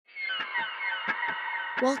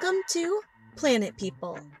Welcome to Planet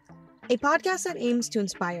People, a podcast that aims to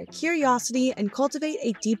inspire curiosity and cultivate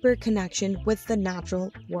a deeper connection with the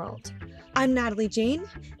natural world. I'm Natalie Jane,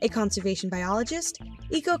 a conservation biologist,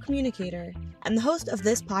 eco-communicator, and the host of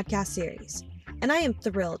this podcast series. And I am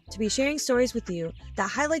thrilled to be sharing stories with you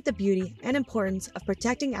that highlight the beauty and importance of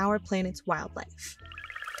protecting our planet's wildlife.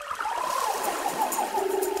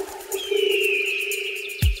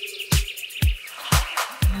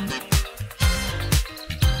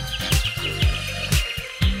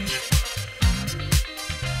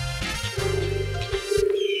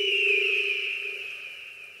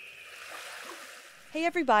 Hey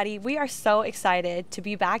everybody, we are so excited to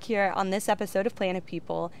be back here on this episode of Planet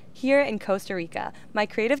People here in Costa Rica. My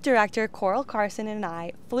creative director, Coral Carson, and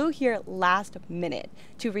I flew here last minute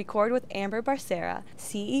to record with Amber Becerra,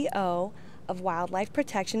 CEO of Wildlife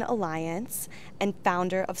Protection Alliance and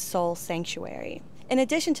founder of Soul Sanctuary. In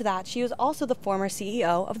addition to that, she was also the former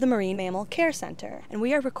CEO of the Marine Mammal Care Center, and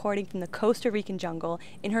we are recording from the Costa Rican jungle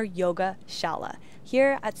in her yoga shala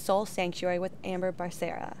here at Soul Sanctuary with Amber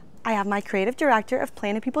Becerra. I have my creative director of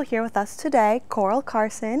Planet People here with us today, Coral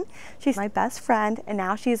Carson. She's my best friend, and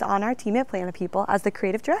now she's on our team at Planet People as the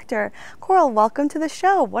creative director. Coral, welcome to the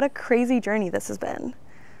show. What a crazy journey this has been.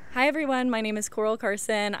 Hi everyone, my name is Coral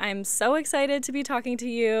Carson. I'm so excited to be talking to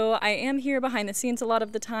you. I am here behind the scenes a lot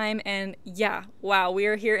of the time, and yeah, wow, we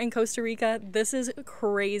are here in Costa Rica. This is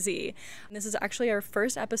crazy. This is actually our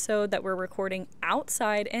first episode that we're recording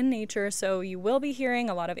outside in nature, so you will be hearing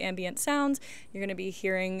a lot of ambient sounds. You're going to be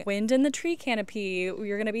hearing wind in the tree canopy.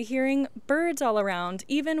 You're going to be hearing birds all around,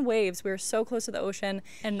 even waves. We're so close to the ocean,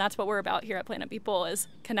 and that's what we're about here at Planet People, is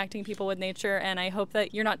connecting people with nature, and I hope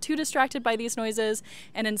that you're not too distracted by these noises,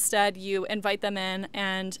 and instead you invite them in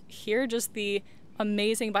and hear just the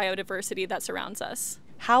amazing biodiversity that surrounds us.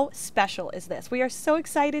 How special is this? We are so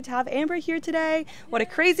excited to have Amber here today. What a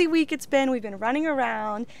crazy week it's been. We've been running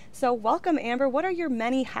around. So welcome, Amber. What are your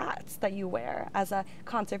many hats that you wear as a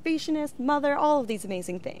conservationist, mother, all of these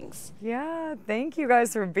amazing things? Yeah, thank you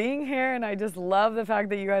guys for being here. And I just love the fact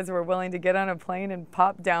that you guys were willing to get on a plane and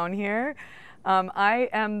pop down here. I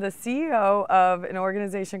am the CEO of an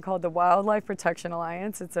organization called the Wildlife Protection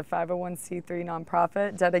Alliance. It's a 501c3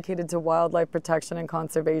 nonprofit dedicated to wildlife protection and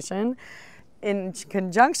conservation. In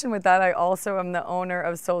conjunction with that, I also am the owner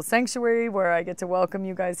of Soul Sanctuary, where I get to welcome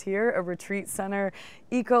you guys here, a retreat center,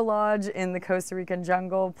 eco lodge in the Costa Rican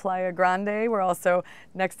jungle, Playa Grande. We're also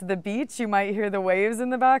next to the beach. You might hear the waves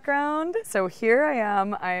in the background. So here I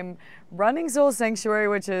am. I'm running Soul Sanctuary,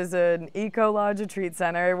 which is an eco lodge retreat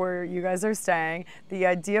center where you guys are staying. The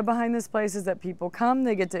idea behind this place is that people come,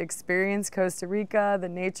 they get to experience Costa Rica, the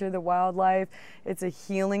nature, the wildlife. It's a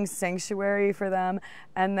healing sanctuary for them.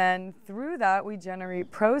 And then through that, we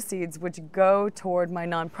generate proceeds which go toward my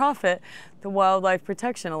nonprofit, the Wildlife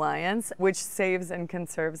Protection Alliance, which saves and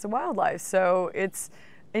conserves the wildlife. So it's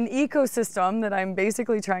an ecosystem that I'm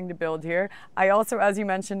basically trying to build here. I also, as you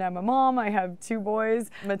mentioned, I'm a mom. I have two boys,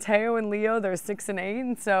 Mateo and Leo. They're 6 and 8,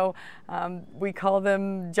 and so we call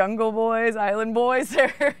them jungle boys, island boys.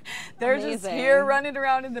 They're just here running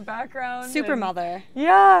around in the background. Super mother.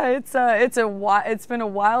 Yeah, it's been a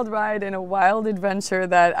wild ride and a wild adventure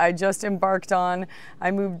that I just embarked on. I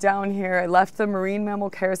moved down here. I left the Marine Mammal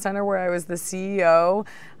Care Center where I was the CEO.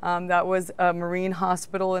 That was a marine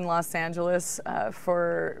hospital in Los Angeles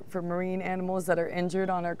for marine animals that are injured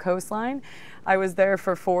on our coastline. I was there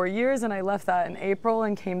for 4 years, and I left that in April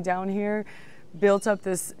and came down here, built up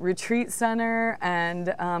this retreat center,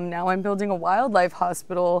 and now I'm building a wildlife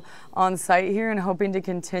hospital on site here and hoping to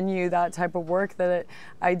continue that type of work that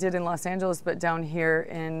I did in Los Angeles, but down here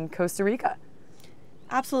in Costa Rica.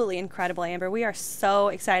 Absolutely incredible, Amber. We are so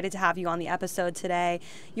excited to have you on the episode today.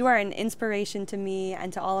 You are an inspiration to me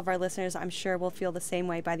and to all of our listeners. I'm sure will feel the same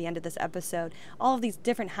way by the end of this episode. All of these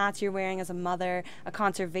different hats you're wearing as a mother, a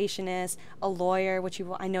conservationist, a lawyer, which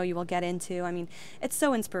I know you will get into. I mean, it's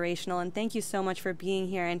so inspirational, and thank you so much for being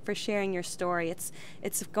here and for sharing your story.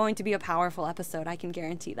 It's going to be a powerful episode, I can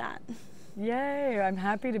guarantee that. Yay, I'm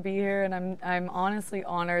happy to be here, and I'm honestly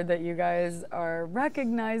honored that you guys are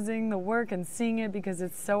recognizing the work and seeing it, because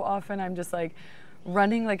it's so often I'm just like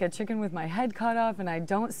running like a chicken with my head cut off, and I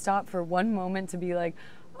don't stop for one moment to be like,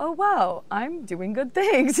 oh wow, I'm doing good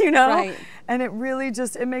things, you know? Right. And it really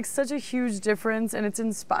just, it makes such a huge difference, and it's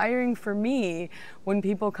inspiring for me when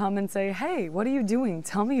people come and say, hey, what are you doing?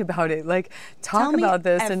 Tell me about it. Like, talk about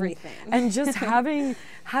this. Everything. And just having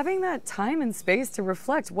that time and space to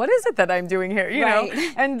reflect, what is it that I'm doing here, you know?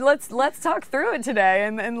 And let's talk through it today,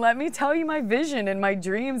 and let me tell you my vision and my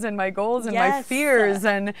dreams and my goals and my fears,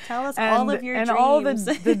 and tell us all of your and dreams. all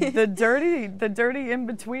the dirty in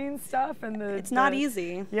between stuff, and it's not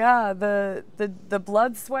easy. Yeah, the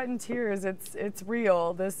blood, sweat, and tears. It's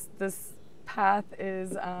real. This path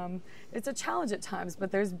is it's a challenge at times,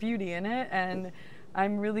 but there's beauty in it, and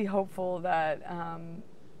I'm really hopeful that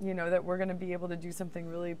you know, that we're going to be able to do something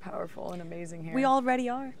really powerful and amazing here. We already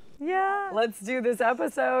are. Yeah. Let's do this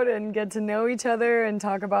episode and get to know each other and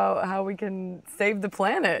talk about how we can save the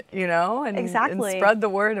planet, you know, and spread the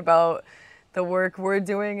word about the work we're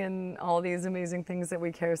doing and all these amazing things that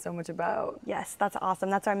we care so much about. Yes, that's awesome.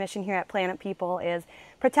 That's our mission here at Planet People, is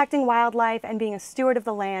protecting wildlife and being a steward of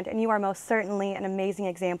the land, and you are most certainly an amazing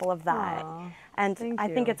example of that. Aww, and I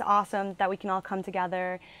think it's awesome that we can all come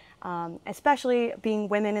together. Especially being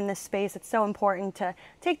women in this space, it's so important to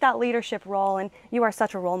take that leadership role, and you are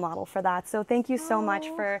such a role model for that. So thank you so much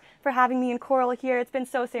for having me and Coral here. It's been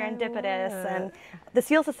so serendipitous. And the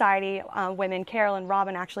Seal Society women, Carol and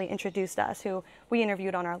Robin, actually introduced us, who we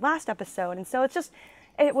interviewed on our last episode. And so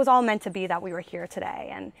it was all meant to be that we were here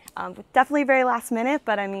today. And definitely very last minute,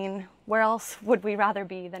 but I mean, where else would we rather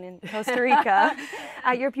be than in Costa Rica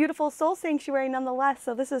at your beautiful soul sanctuary nonetheless.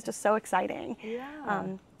 So this is just so exciting. Yeah.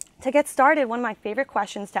 To get started, one of my favorite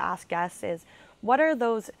questions to ask guests is, what are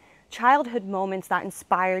those childhood moments that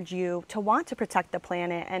inspired you to want to protect the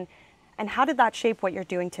planet, and how did that shape what you're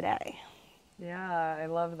doing today? Yeah, I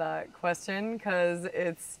love that question, because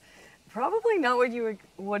it's probably not what you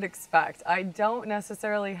would expect. I don't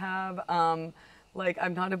necessarily have, like,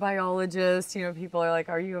 I'm not a biologist. You know, people are like,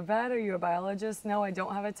 are you a vet? Are you a biologist? No, I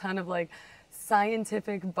don't have a ton of like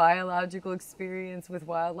scientific biological experience with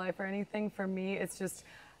wildlife or anything. For me, it's just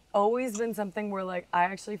always been something where like I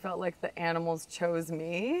actually felt like the animals chose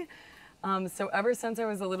me. So ever since I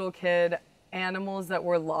was a little kid, animals that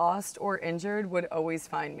were lost or injured would always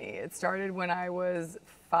find me. It started when I was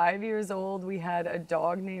 5 years old. We had a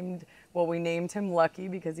dog named, well, we named him Lucky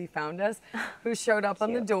because he found us, who showed up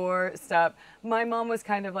on the doorstep. My mom was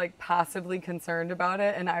kind of like passively concerned about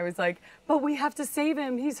it, and I was like, but we have to save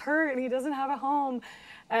him. He's hurt and he doesn't have a home.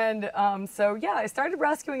 And so, yeah, I started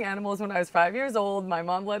rescuing animals when I was 5 years old. My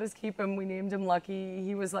mom let us keep him. We named him Lucky.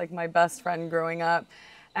 He was like my best friend growing up.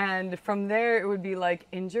 And from there, it would be like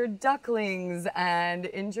injured ducklings and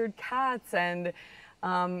injured cats. And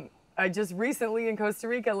I just recently in Costa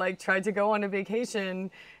Rica, like, tried to go on a vacation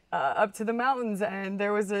up to the mountains, and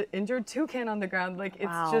there was an injured toucan on the ground. Like,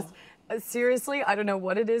 it's just... seriously, I don't know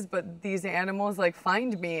what it is, but these animals like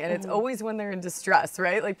find me, and it's always when they're in distress,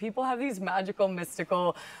 right? Like, people have these magical,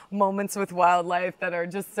 mystical moments with wildlife that are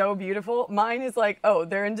just so beautiful. Mine is like, oh,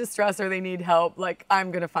 they're in distress or they need help. Like,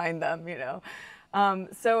 I'm gonna find them, you know?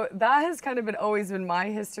 So that has kind of always been my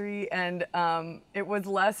history, and it was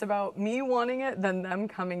less about me wanting it than them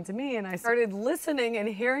coming to me. And I started listening and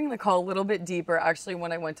hearing the call a little bit deeper. Actually,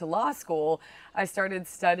 when I went to law school, I started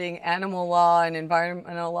studying animal law and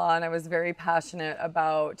environmental law, and I was very passionate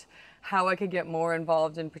about how I could get more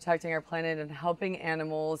involved in protecting our planet and helping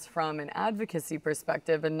animals from an advocacy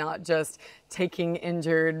perspective, and not just taking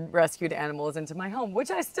injured, rescued animals into my home, which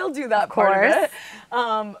I still do that part of it.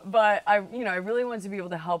 But I really wanted to be able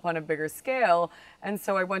to help on a bigger scale. And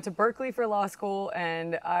so I went to Berkeley for law school,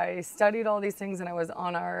 and I studied all these things, and I was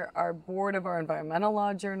on our board of our environmental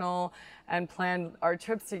law journal, and planned our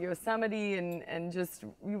trips to Yosemite, and just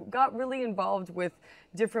got really involved with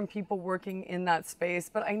different people working in that space.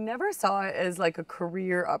 But I never saw it as like a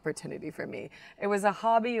career opportunity for me. It was a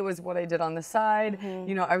hobby. It was what I did on the side.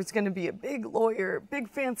 You know, I was going to be a big lawyer, big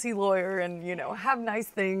fancy lawyer, and, you know, have nice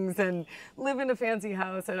things and live in a fancy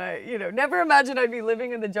house. And I, you know, never imagined I'd be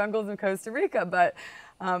living in the jungles of Costa Rica. But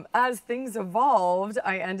as things evolved,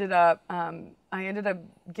 I ended up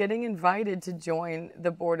getting invited to join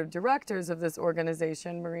the board of directors of this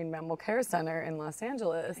organization, Marine Mammal Care Center in Los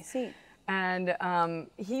Angeles. I see. And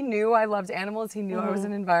he knew I loved animals. He knew I was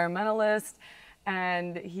an environmentalist.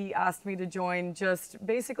 And he asked me to join, just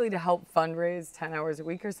basically to help fundraise 10 hours a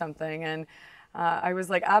week or something. And I was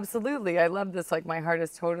like, absolutely, I love this. Like, my heart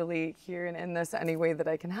is totally here and in this any way that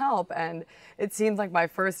I can help. And it seemed like my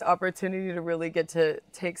first opportunity to really get to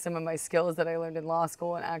take some of my skills that I learned in law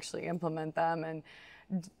school and actually implement them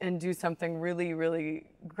and do something really, really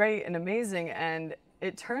great and amazing. And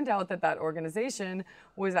it turned out that that organization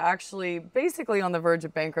was actually basically on the verge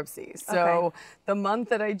of bankruptcy. So Okay. the month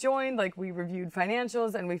that I joined, like, we reviewed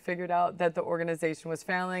financials and we figured out that the organization was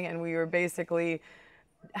failing, and we were basically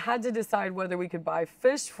had to decide whether we could buy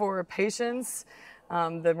fish for patients,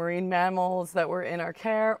 the marine mammals that were in our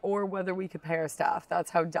care, or whether we could pay our staff.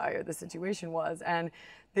 That's how dire the situation was. And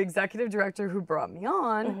the executive director who brought me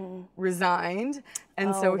on resigned.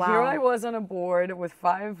 And so here wow. I was on a board with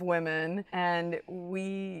 5 women, and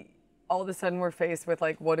we all of a sudden were faced with,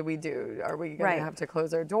 like, what do we do? Are we going Right. to have to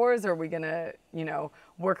close our doors? Are we going to, you know,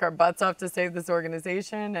 work our butts off to save this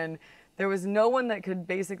organization? And there was no one that could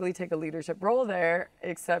basically take a leadership role there,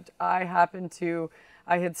 except I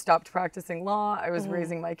had stopped practicing law. I was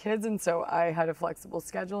raising my kids, and so I had a flexible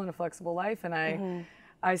schedule and a flexible life. And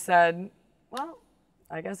I said, well,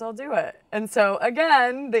 I guess I'll do it. And so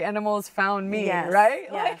again, the animals found me, Yes, right?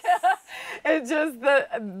 yes. Like, it just,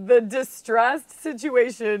 the distressed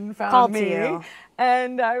situation found Called me. to you.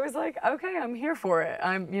 And I was like, okay, I'm here for it.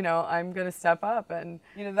 I'm going to step up. And,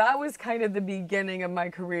 that was kind of the beginning of my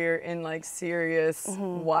career in, like, serious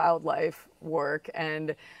wildlife work.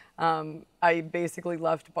 And I basically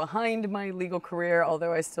left behind my legal career,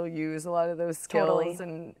 although I still use a lot of those skills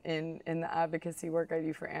Totally. in the advocacy work I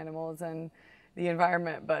do for animals and the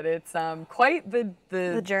environment. But it's quite the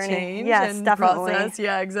journey. change Yes, and definitely. process.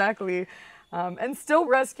 Yeah, exactly. And still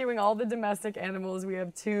rescuing all the domestic animals. We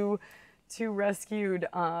have two rescued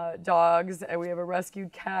dogs, and we have a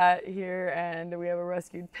rescued cat here, and we have a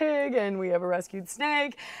rescued pig, and we have a rescued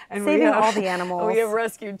snake, and Saving we have all the animals. We have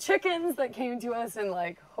rescued chickens that came to us in,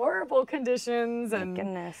 like, horrible conditions. And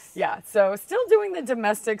Goodness. yeah, so still doing the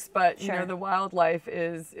domestics, but Sure. the wildlife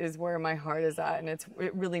is where my heart is at, and it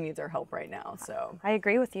really needs our help right now. So I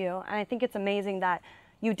agree with you. And I think it's amazing that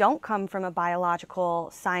you don't come from a biological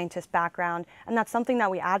scientist background. And that's something that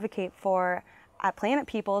we advocate for at Planet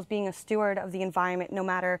People, is being a steward of the environment, no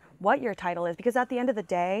matter what your title is. Because at the end of the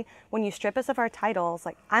day, when you strip us of our titles,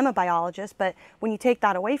 like, I'm a biologist, but when you take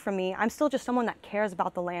that away from me, I'm still just someone that cares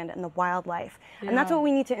about the land and the wildlife. And that's Yeah. what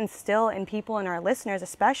we need to instill in people and our listeners,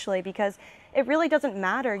 especially, because it really doesn't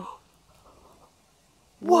matter.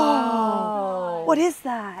 Whoa! What is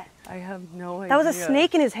that? I have no idea. That was a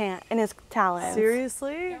snake in his hand, in his talons.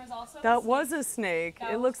 Seriously? There was also a That snake. was a snake. That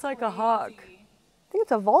It was looks like a hawk. crazy. I think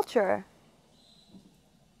it's a vulture.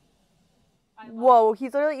 Whoa,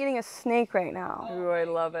 he's literally eating a snake right now. Ooh, I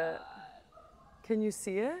love it. Can you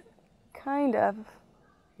see it? Kind of.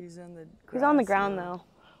 He's on the He's on the grass ground now. though.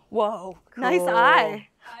 Whoa, nice Cool. eye.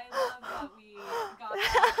 I love that we got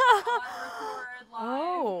that on record live.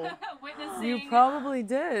 Oh, Witnessing. you probably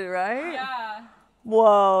did, right? Yeah.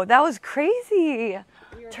 Whoa, that was crazy.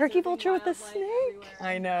 We were Turkey observing vulture with a wildlife snake.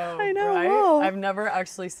 everywhere. I know. I know, Right? whoa. I've never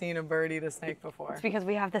actually seen a bird eat a snake before. It's because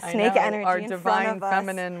we have the I snake know, energy our in divine front of us.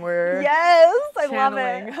 feminine. We're Yes, I love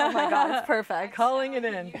channeling. it. Oh my God, it's perfect. calling it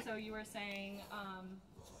in. So you were saying,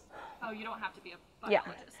 oh, you don't have to be a Yeah,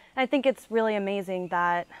 biologist. I think it's really amazing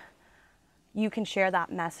that you can share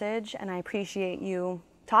that message, and I appreciate you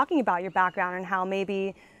talking about your background and how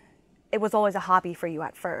maybe it was always a hobby for you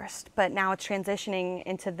at first, but now it's transitioning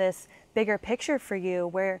into this bigger picture for you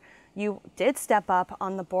where you did step up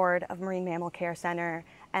on the board of Marine Mammal Care Center.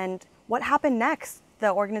 And what happened next?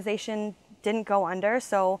 The organization didn't go under,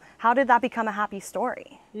 so how did that become a happy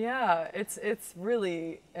story? Yeah, it's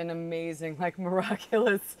really an amazing, like,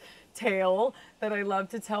 miraculous tale that I love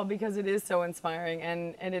to tell because it is so inspiring,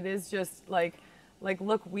 and it is just like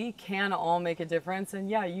look, we can all make a difference. And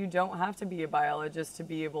yeah, you don't have to be a biologist to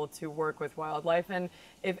be able to work with wildlife. And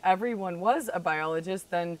if everyone was a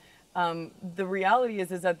biologist, then the reality is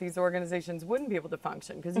that these organizations wouldn't be able to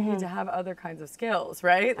function because you need to have other kinds of skills,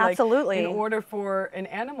 right? Absolutely. Like, in order for an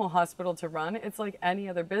animal hospital to run, it's like any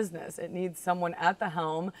other business. It needs someone at the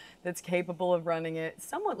helm that's capable of running it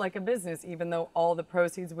somewhat like a business, even though all the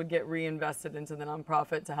proceeds would get reinvested into the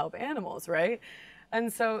nonprofit to help animals, right?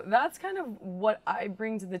 And so that's kind of what I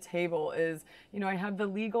bring to the table is, I have the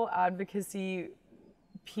legal advocacy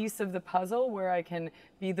piece of the puzzle where I can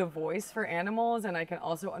be the voice for animals, and I can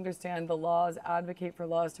also understand the laws, advocate for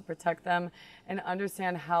laws to protect them, and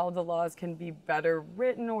understand how the laws can be better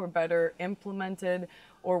written or better implemented,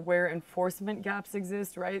 or where enforcement gaps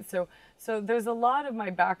exist, right? So there's a lot of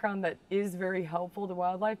my background that is very helpful to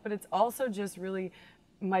wildlife, but it's also just really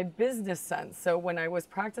my business sense. So when I was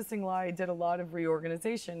practicing law, I did a lot of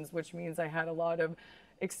reorganizations, which means I had a lot of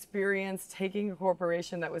experience taking a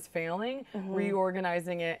corporation that was failing,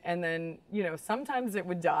 reorganizing it, and then, sometimes it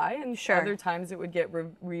would die, and Sure. other times it would get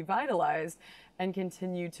revitalized and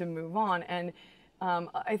continue to move on. And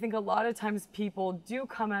I think a lot of times people do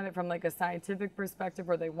come at it from like a scientific perspective,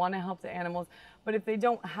 or they want to help the animals, But if they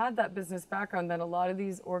don't have that business background, then a lot of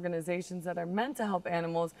these organizations that are meant to help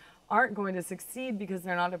animals aren't going to succeed because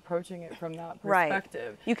they're not approaching it from that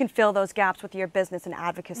perspective. Right. You can fill those gaps with your business and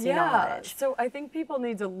advocacy knowledge. So I think people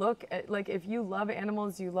need to look at, like, if you love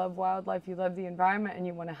animals, you love wildlife, you love the environment, and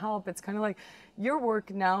you want to help, it's kind of like your work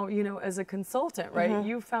now, you know, as a consultant, right?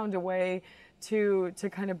 You found a way to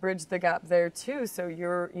kind of bridge the gap there too. So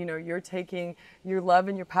you're taking your love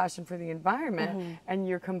and your passion for the environment and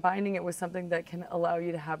you're combining it with something that can allow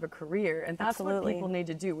you to have a career. And that's what people need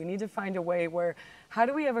to do. We need to find a way where, how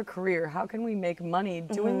do we have a career? How can we make money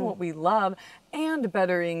doing what we love and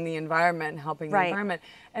bettering the environment and helping the environment?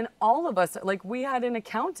 And all of us, like, we had an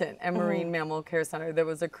accountant at Marine Mammal Care Center that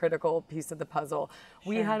was a critical piece of the puzzle.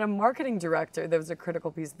 We had a marketing director that was a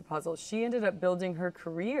critical piece of the puzzle. She ended up building her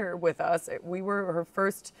career with us. We were her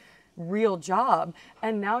first real job,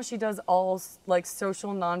 and now she does all like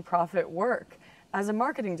social nonprofit work as a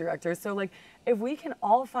marketing director. So like, if we can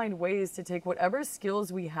all find ways to take whatever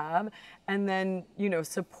skills we have and then, you know,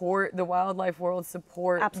 support the wildlife world,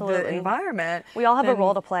 support the environment. We all have a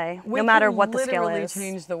role to play, no matter what the skill is. We can literally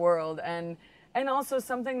change the world. And also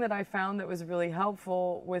something that I found that was really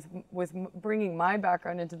helpful with bringing my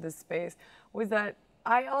background into this space was that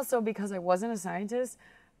I also, because I wasn't a scientist,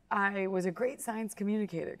 I was a great science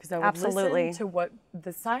communicator because I would listen to what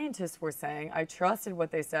the scientists were saying. I trusted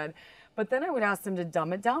what they said, but then I would ask them to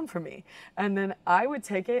dumb it down for me. And then I would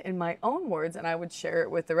take it in my own words and I would share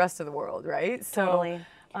it with the rest of the world, right? So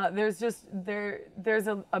there's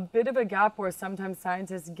a bit of a gap where sometimes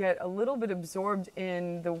scientists get a little bit absorbed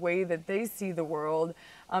in the way that they see the world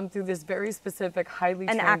through this very specific, highly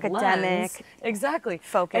trained academic lens.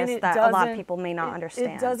 Focus and that a lot of people may not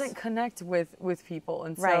understand. It doesn't connect with people,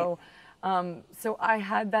 and so so I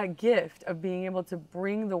had that gift of being able to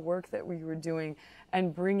bring the work that we were doing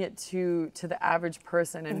and bring it to the average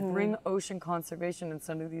person and bring ocean conservation and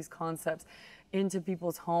some of these concepts into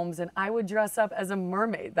people's homes. And I would dress up as a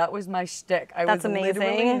mermaid. That was my shtick. I was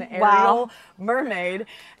literally an aerial mermaid.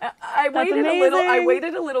 I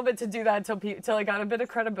waited a little bit to do that till I got a bit of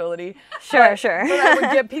credibility. Sure. But I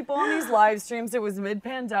would get people on these live streams. It was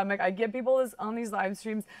mid-pandemic. I'd get people on these live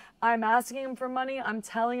streams. I'm asking them for money. I'm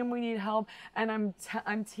telling them we need help, and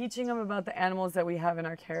I'm teaching them about the animals that we have in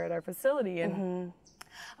our care at our facility. And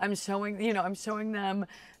I'm showing them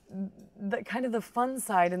the kind of the fun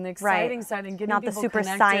side and the exciting side, and getting not people the super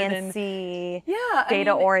sciencey,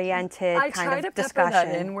 data-oriented kind of discussion. I try to pepper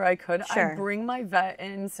that in where I could. I bring my vet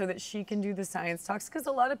in so that she can do the science talks, because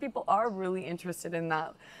a lot of people are really interested in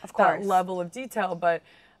that level of detail. But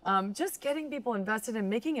just getting people invested and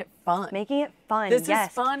making it fun. This is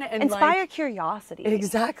fun and inspire curiosity.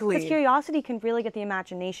 Exactly. Because curiosity can really get the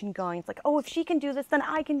imagination going. It's like, oh, if she can do this, then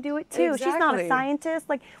I can do it too. She's not a scientist.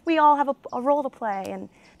 Like, we all have a role to play, and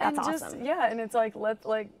that's awesome. And it's like,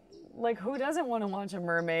 like who doesn't want to watch a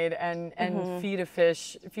mermaid and feed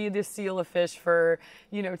a seal a fish for,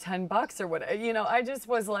 you know, $10 or whatever. You know, I just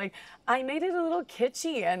was like, I made it a little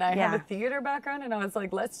kitschy, and I have a theater background, and I was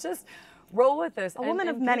like, let's just roll with this. A woman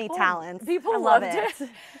of many talents. People loved it.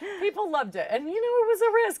 People loved it. And, you know, it was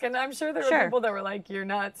a risk. And I'm sure there were people that were like, you're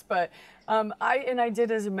nuts. But I did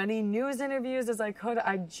as many news interviews as I could.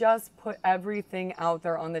 I just put everything out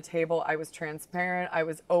there on the table. I was transparent. I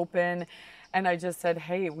was open. And I just said,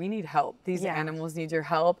 hey, we need help. These animals need your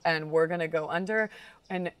help, and we're going to go under.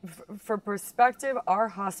 And for perspective, our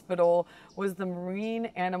hospital was the Marine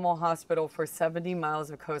Animal Hospital for 70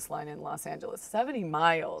 miles of coastline in Los Angeles. 70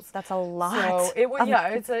 miles. That's a lot. So it was,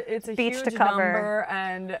 it's a beach huge to cover. number,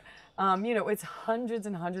 and you know, it's hundreds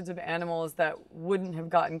and hundreds of animals that wouldn't have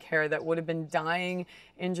gotten care, that would have been dying,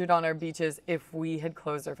 injured on our beaches if we had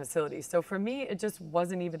closed our facility. So for me, it just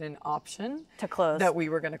wasn't even an option to close. That we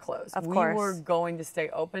were going to close. Of course. We were going to stay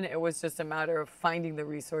open. It was just a matter of finding the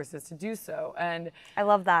resources to do so. And I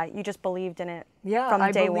love that. You just believed in it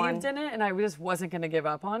from day one. I believed in it, and I just wasn't going to give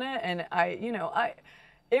up on it. And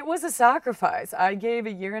it was a sacrifice. I gave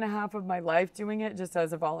 1.5 years of my life doing it just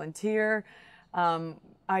as a volunteer.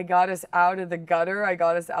 I got us out of the gutter. I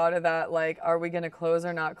got us out of that, like, are we going to close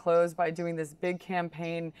or not close, by doing this big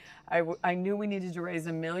campaign. I knew we needed to raise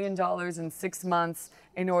 $1 million in 6 months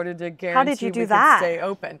in order to guarantee we could stay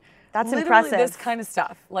open. That's literally impressive. This kind of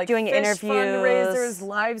stuff, like doing fish interviews, fundraisers,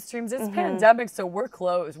 live streams. It's pandemic, so we're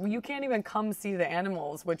closed. You can't even come see the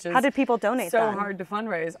animals, which is how did people donate? So hard to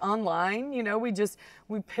fundraise online. You know,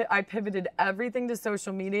 I pivoted everything to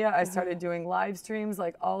social media. I started doing live streams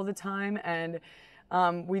like all the time, and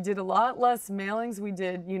we did a lot less mailings. We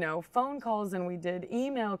did, you know, phone calls, and we did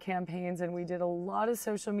email campaigns, and we did a lot of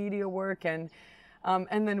social media work. And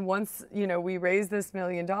then once, you know, we raised this $1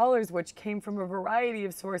 million, which came from a variety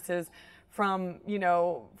of sources, from, you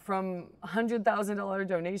know, from $100,000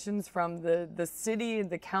 donations from the city,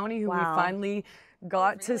 the county, who we finally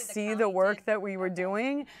got to see the work that we were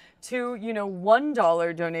doing, to, you know,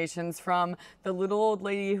 $1 donations from the little old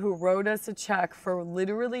lady who wrote us a check for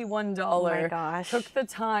literally $1. Oh my gosh. Took the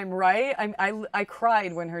time, right? I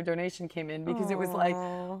cried when her donation came in, because it was like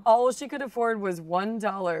all she could afford was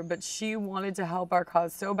 $1, but she wanted to help our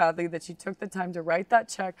cause so badly that she took the time to write that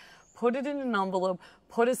check, put it in an envelope,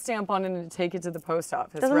 put a stamp on it, and take it to the post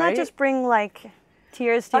office. Doesn't that just bring like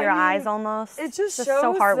tears to your eyes almost? It just shows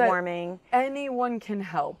so heartwarming. That anyone can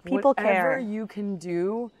help. People Whatever care. you can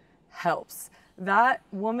do helps. That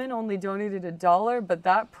woman only donated $1, but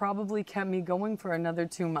that probably kept me going for another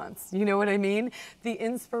 2 months. You know what I mean? The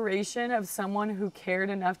inspiration of someone who cared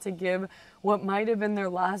enough to give what might have been their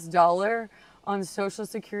last dollar on Social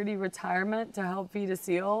Security retirement to help feed a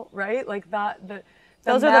seal, right? Like that.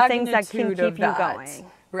 Those are the things that can magnitude keep of you that,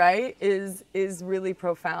 going. right? Is really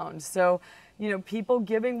profound. So, you know, people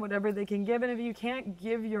giving whatever they can give, and if you can't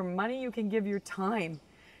give your money, you can give your time.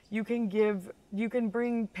 You can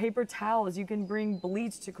bring paper towels, you can bring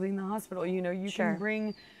bleach to clean the hospital, you know, you can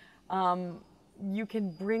bring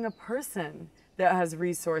a person that has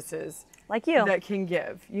resources like you that can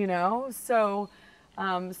give, you know? So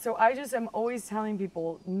I just am always telling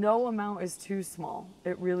people, no amount is too small.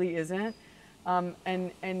 It really isn't.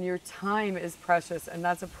 And your time is precious, and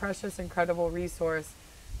that's a precious, incredible resource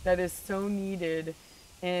that is so needed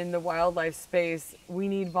in the wildlife space. We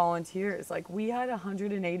need volunteers. Like, we had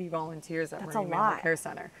 180 volunteers at Marine Mammal Care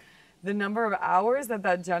Center. The number of hours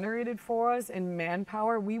that generated for us in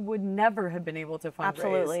manpower, we would never have been able to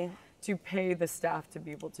fundraise to pay the staff to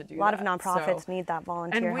be able to do that. A lot of nonprofits need that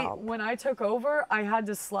volunteer help. When I took over, I had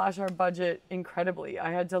to slash our budget incredibly.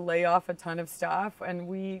 I had to lay off a ton of staff, and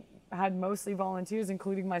we had mostly volunteers,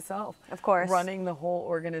 including myself, of course, running the whole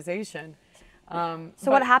organization. So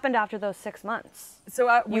what happened after those 6 months?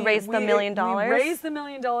 So you raised the $1 million? We raised the $1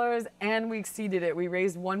 million, and we exceeded it. We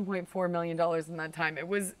raised $1.4 million in that time. It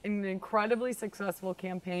was an incredibly successful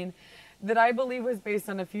campaign that I believe was based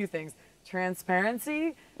on a few things.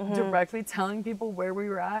 Transparency, directly telling people where we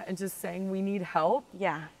were at and just saying we need help.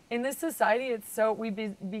 Yeah. In this society,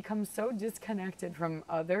 we've become so disconnected from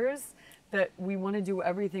others that we want to do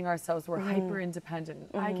everything ourselves. We're hyper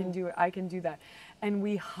independent. I can do it. I can do that. And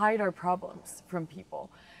we hide our problems from people.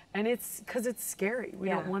 And it's because it's scary. We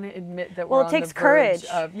don't want to admit that we're on the verge courage.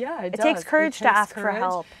 of, it does. Takes courage to ask for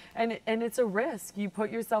help. And it's a risk. You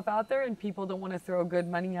put yourself out there, and people don't want to throw good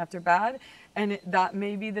money after bad. And that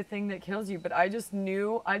may be the thing that kills you. But I just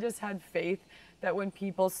had faith that when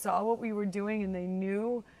people saw what we were doing and they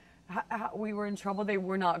knew how we were in trouble, they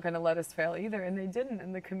were not going to let us fail either, and they didn't.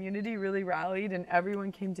 And the community really rallied, and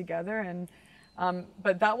everyone came together. And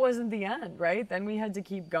but that wasn't the end, right? Then we had to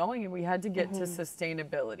keep going, and we had to get to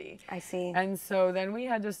sustainability. I see. And so then we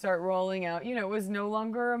had to start rolling out. You know, it was no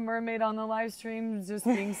longer a mermaid on the live stream just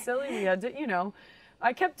being silly. We had to, you know,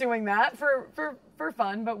 I kept doing that for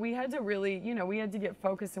fun, but we had to really, you know, we had to get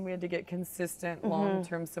focused, and we had to get consistent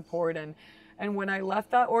long-term support. And when I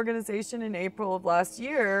left that organization in April of last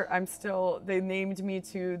year, they named me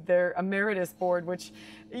to their emeritus board, which,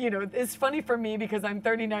 you know, is funny for me because I'm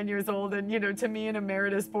 39 years old, and, you know, to me an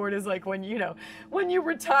emeritus board is like when you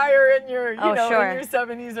retire and you're, in your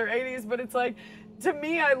 70s or 80s, but it's like, to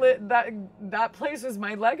me, that place was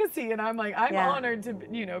my legacy, and I'm like, I'm honored to,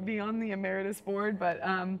 you know, be on the emeritus board, but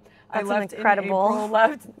I left in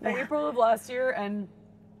April of last year,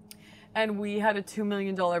 and we had a $2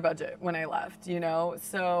 million budget when I left, you know.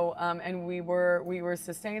 So, and we were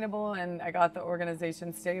sustainable, and I got the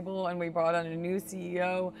organization stable, and we brought on a new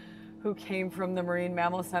CEO who came from the Marine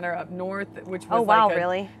Mammal Center up north, which was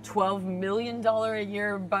 $12 million a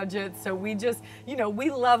year budget. So we just, you know, we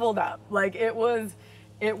leveled up. Like it was.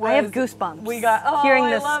 I have goosebumps. We got hearing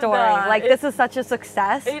this story. Like this is such a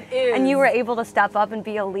success. It is. And you were able to step up and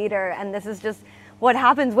be a leader, and this is just what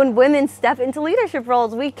happens when women step into leadership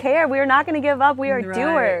roles. We care. We are not going to give up. We are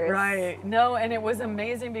doers. Right. No, and it was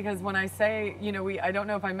amazing because when I say, you know, I don't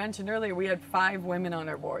know if I mentioned earlier, we had 5 women on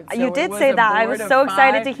our board. So you did say that. I was so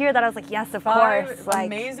excited to hear that. I was like, yes, of course. Like,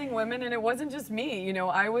 amazing women, and it wasn't just me. You know,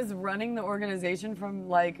 I was running the organization from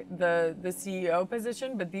like the CEO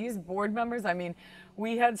position, but these board members, I mean,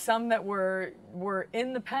 we had some that were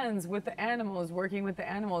in the pens with the animals, working with the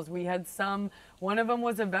animals. We had one of them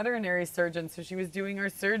was a veterinary surgeon, so she was doing our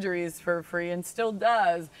surgeries for free and still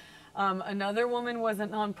does. Another woman was a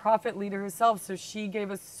nonprofit leader herself, so she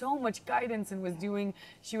gave us so much guidance and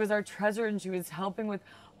she was our treasurer, and she was helping with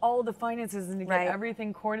all the finances and to get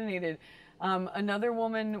everything coordinated. Another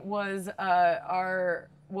woman was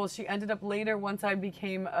she ended up later, once I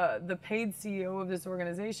became the paid CEO of this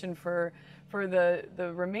organization for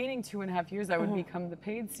the remaining 2.5 years, I would become the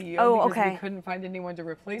paid CEO because we couldn't find anyone to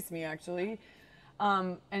replace me, actually.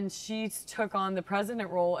 And she took on the president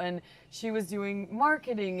role, and she was doing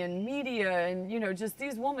marketing and media, and, you know, just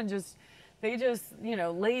these women they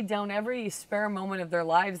laid down every spare moment of their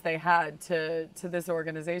lives they had to this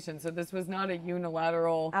organization. So this was not a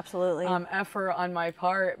unilateral effort on my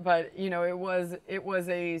part, but, you know, it was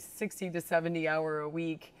a 60 to 70 hour a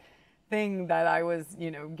week thing that I was, you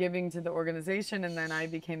know, giving to the organization. And then I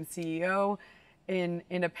became CEO in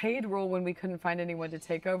a paid role when we couldn't find anyone to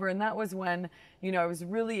take over. And that was when, you know, I was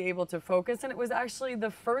really able to focus. And it was actually the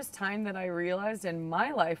first time that I realized in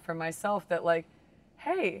my life for myself that, like,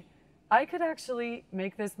 hey, I could actually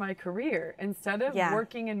make this my career instead of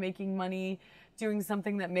working and making money doing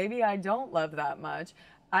something that maybe I don't love that much.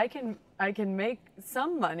 I can make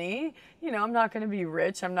some money. You know, I'm not going to be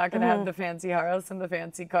rich. I'm not going to have the fancy house and the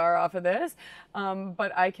fancy car off of this.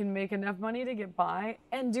 But I can make enough money to get by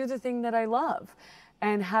and do the thing that I love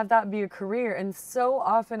and have that be a career. And so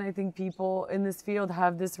often I think people in this field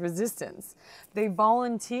have this resistance. They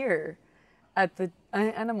volunteer at the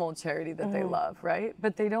animal charity that they love, right?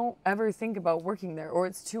 But they don't ever think about working there, or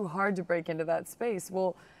it's too hard to break into that space.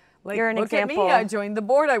 Well, like, You're an look example. at me. I joined the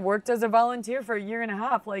board. I worked as a volunteer for 1.5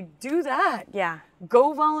 years. Like, do that. Yeah.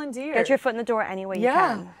 Go volunteer. Get your foot in the door any way you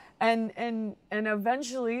can. And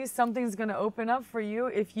eventually something's going to open up for you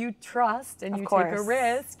if you trust and you take a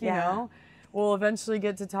risk, you know. We'll eventually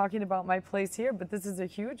get to talking about my place here, but this is a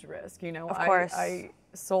huge risk, you know. Of course. I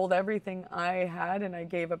sold everything I had, and I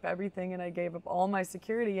gave up everything, and I gave up all my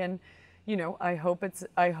security, and, you know, I hope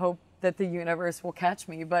that the universe will catch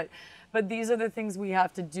me, but these are the things we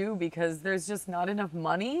have to do because there's just not enough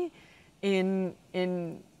money in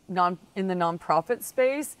the nonprofit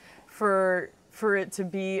space for it to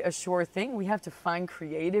be a sure thing. We have to find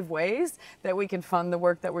creative ways that we can fund the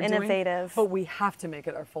work that we're doing. Innovative. But we have to make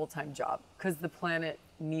it our full-time job because the planet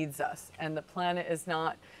needs us, and the planet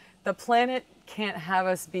can't have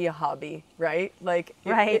us be a hobby, right? Like,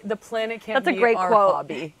 the planet can't be our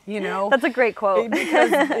hobby, you know? That's a great quote.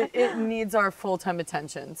 Because it needs our full-time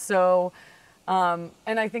attention. So, and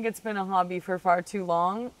I think it's been a hobby for far too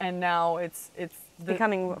long, and now it's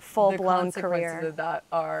becoming a full-blown career. The consequences of that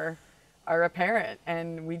are apparent,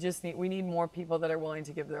 and we need more people that are willing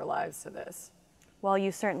to give their lives to this. Well,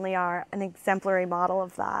 you certainly are an exemplary model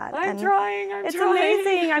of that. I'm trying. It's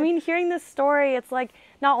amazing. I mean, hearing this story, it's like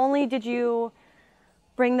not only did you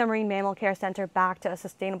bring the Marine Mammal Care Center back to a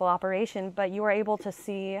sustainable operation, but you were able to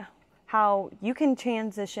see how you can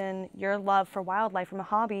transition your love for wildlife from a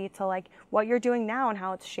hobby to like what you're doing now and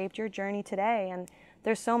how it's shaped your journey today. And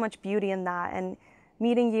there's so much beauty in that. And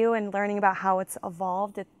meeting you and learning about how it's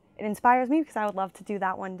evolved, it inspires me because I would love to do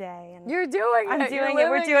that one day. And you're doing it. I'm doing it.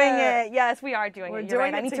 We're doing it. Yes, we are doing it. You're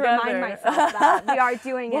right. I need to remind myself that we are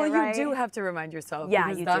doing it, right? Well, you do have to remind yourself. Yeah,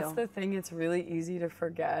 because that's the thing. It's really easy to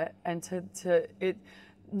forget, and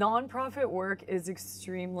nonprofit work is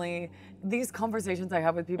extremely, these conversations I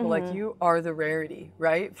have with people like you are the rarity,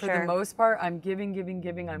 right? For the most part, I'm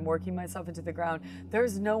giving. I'm working myself into the ground.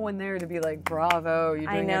 There's no one there to be like, bravo, you're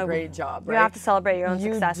doing a great job, right? You have to celebrate your own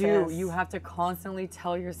successes. You do. You have to constantly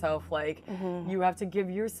tell yourself, like, you have to give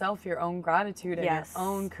yourself your own gratitude and your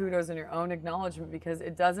own kudos and your own acknowledgement, because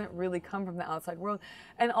it doesn't really come from the outside world.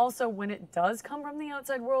 And also, when it does come from the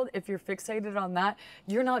outside world, if you're fixated on that,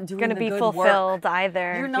 you're not doing the good work. Going to be fulfilled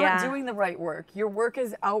either. You're not doing the right work. Your work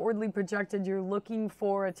is outwardly projected. You're looking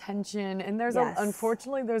for attention. And there's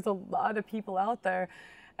unfortunately, there's a lot of people out there.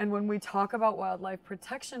 And when we talk about Wildlife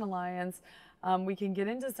Protection Alliance, we can get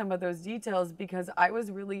into some of those details because I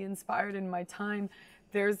was really inspired in my time.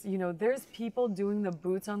 There's people doing the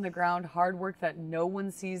boots on the ground hard work that no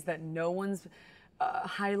one sees, that no one's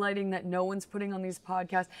highlighting, that no one's putting on these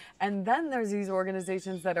podcasts. And then there's these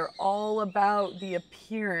organizations that are all about the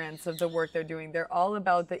appearance of the work they're doing. They're all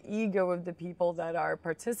about the ego of the people that are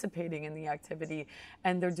participating in the activity,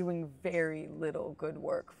 and they're doing very little good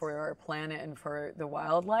work for our planet and for the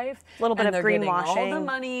wildlife. A little bit of greenwashing. All the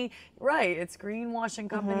money, right? It's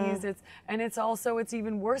greenwashing companies. It's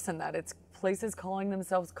even worse than that. It's places calling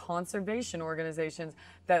themselves conservation organizations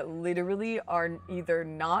that literally are either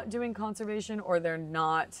not doing conservation or they're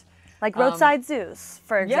not. Like roadside zoos,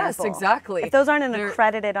 for example. Yes, exactly. If those aren't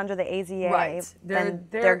accredited under the AZA, then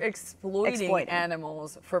they're exploiting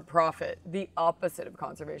animals for profit, the opposite of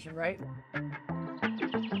conservation, right?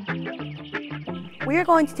 We are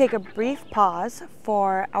going to take a brief pause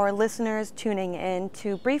for our listeners tuning in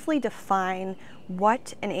to briefly define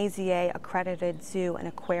what an AZA accredited zoo and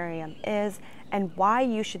aquarium is and why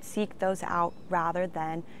you should seek those out rather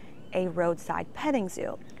than a roadside petting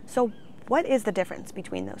zoo. So what is the difference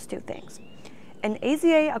between those two things? An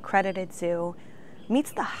AZA accredited zoo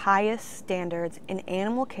meets the highest standards in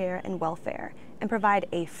animal care and welfare and provide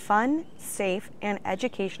a fun, safe, and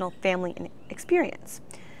educational family experience.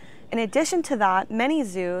 In addition to that, many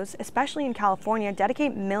zoos, especially in California,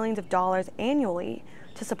 dedicate millions of dollars annually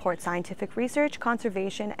to support scientific research,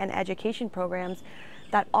 conservation, and education programs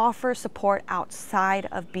that offer support outside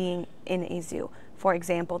of being in a zoo. For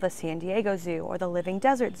example, the San Diego Zoo or the Living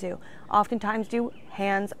Desert Zoo oftentimes do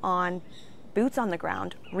hands-on, boots on the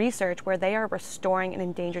ground research where they are restoring an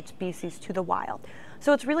endangered species to the wild.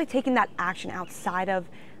 So it's really taking that action outside of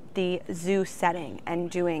the zoo setting and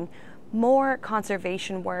doing more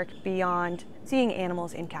conservation work beyond seeing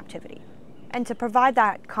animals in captivity. And to provide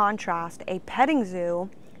that contrast, a petting zoo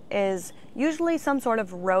is usually some sort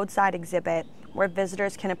of roadside exhibit where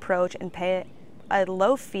visitors can approach and pay a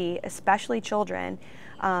low fee, especially children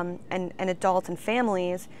and adults and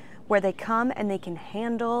families, where they come and they can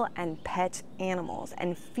handle and pet animals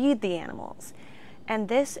and feed the animals. And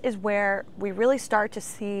this is where we really start to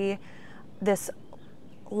see this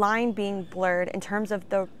line being blurred in terms of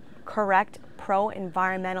the correct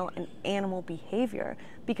pro-environmental and animal behavior,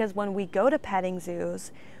 because when we go to petting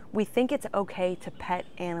zoos, we think it's okay to pet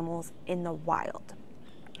animals in the wild.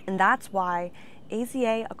 And that's why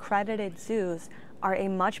AZA accredited zoos are a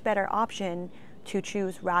much better option to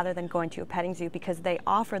choose rather than going to a petting zoo, because they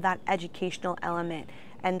offer that educational element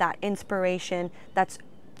and that inspiration that's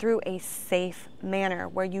through a safe manner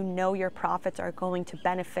where you know your profits are going to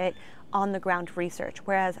benefit on the ground research.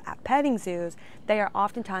 Whereas at petting zoos, they are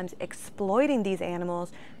oftentimes exploiting these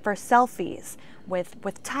animals for selfies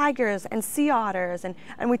with tigers and sea otters. And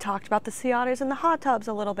we talked about the sea otters in the hot tubs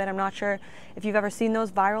a little bit. I'm not sure if you've ever seen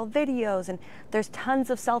those viral videos, and there's tons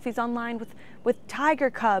of selfies online with tiger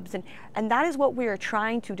cubs. And that is what we are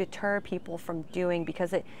trying to deter people from doing,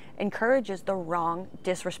 because it encourages the wrong,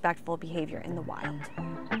 disrespectful behavior in the wild.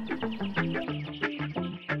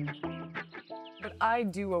 I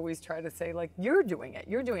do always try to say, like, you're doing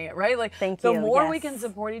it, right? Like, Thank the you, more yes. we can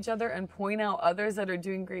support each other and point out others that are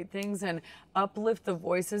doing great things and uplift the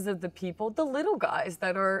voices of the people, the little guys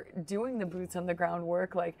that are doing the boots on the ground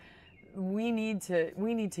work, like, we need to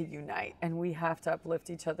unite, and we have to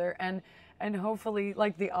uplift each other, and hopefully,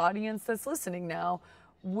 like, the audience that's listening now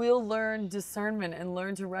will learn discernment and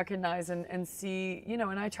learn to recognize and see, you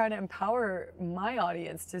know, and I try to empower my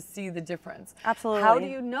audience to see the difference. Absolutely. How do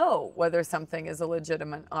you know whether something is a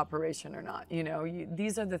legitimate operation or not? You know,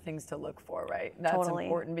 these are the things to look for, right? That's Totally.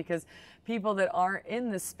 important, because people that aren't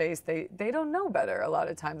in this space, they don't know better a lot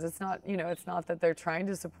of times. It's not, you know, it's not that they're trying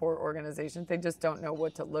to support organizations, they just don't know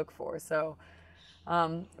what to look for. So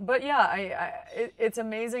but yeah, it's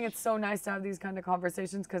amazing. It's so nice to have these kind of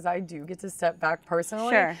conversations, because I do get to step back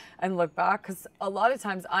personally and look back, because a lot of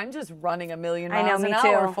times I'm just running a million miles an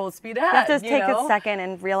hour full speed ahead. You have to take a second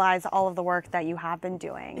and realize all of the work that you have been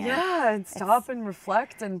doing. Yeah, and stop and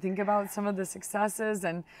reflect and think about some of the successes,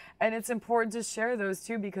 and it's important to share those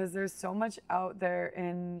too, because there's so much out there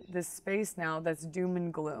in this space now that's doom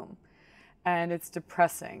and gloom. And it's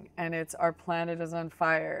depressing, and it's our planet is on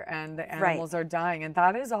fire, and the animals are dying, and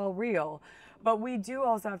that is all real. But we do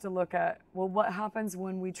also have to look at, well, what happens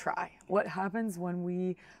when we try? What happens when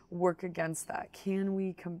we work against that? Can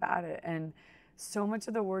we combat it? And so much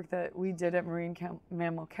of the work that we did at Marine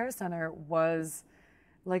Mammal Care Center was,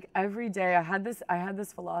 like, every day I had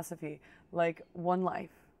this philosophy, like, one life,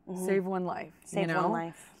 save one life, save one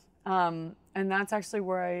life. And that's actually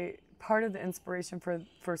where part of the inspiration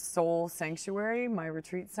for Soul Sanctuary, my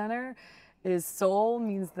retreat center, is soul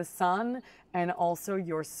means the sun and also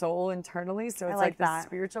your soul internally. So it's like this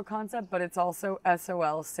spiritual concept, but it's also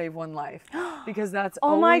SOL, save one life. Because that's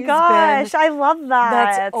oh my gosh, I love that.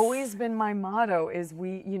 That's always been my motto, is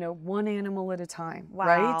we, you know, one animal at a time,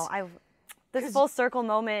 wow, right? This full circle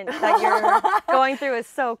moment that you're going through is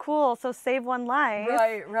so cool. So save one life.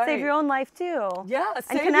 Right. Save your own life too. Yeah,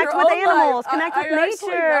 and connect with animals, connect with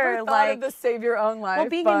nature. Never thought of the save your own life. Well,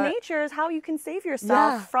 being in nature is how you can save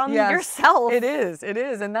yourself from yourself. It is,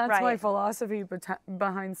 and that's my philosophy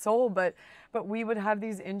behind Soul. But we would have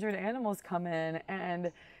these injured animals come in,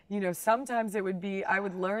 and you know, sometimes it would be, I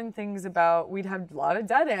would learn things about, we'd have a lot of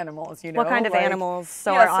dead animals, you know. What kind of animals,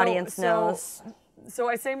 so our audience knows? So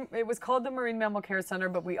I say it was called the Marine Mammal Care Center,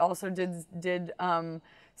 but we also did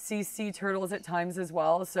see sea turtles at times as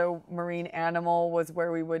well. So marine animal was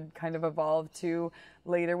where we would kind of evolve to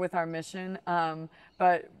later with our mission.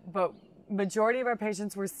 But majority of our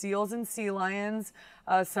patients were seals and sea lions,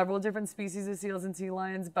 several different species of seals and sea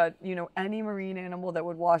lions, but you know, any marine animal that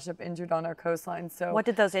would wash up injured on our coastline. So what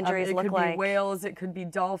did those injuries look like? It could be whales, it could be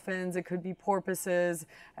dolphins, it could be porpoises,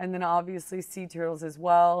 and then obviously sea turtles as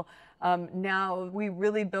well. Now we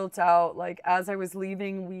really built out, like as I was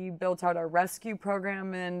leaving, we built out our rescue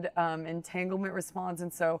program and entanglement response,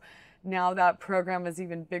 and so now that program is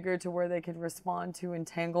even bigger to where they could respond to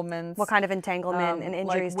entanglements. What kind of entanglement and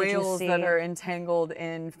injuries did you see? Like whales that are entangled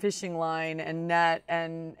in fishing line and net,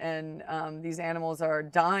 and these animals are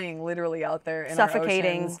dying literally out there in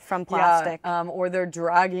suffocating our oceans. from plastic. Yeah, or they're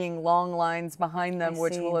dragging long lines behind them,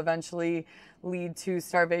 which will eventually lead to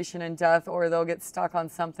starvation and death, or they'll get stuck on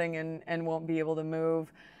something and won't be able to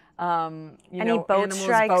move. Any boat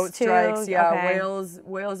strikes too? Yeah, okay.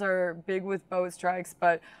 whales are big with boat strikes,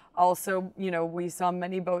 but also, you know, we saw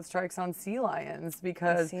many boat strikes on sea lions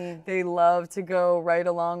because they love to go right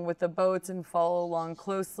along with the boats and follow along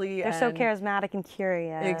closely. They're so charismatic and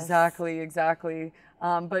curious. Exactly.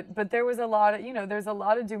 But there was a lot of, you know, there's a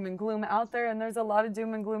lot of doom and gloom out there, and there's a lot of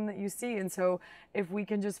doom and gloom that you see. And so if we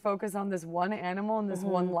can just focus on this one animal and this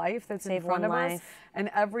one life that's in front of us,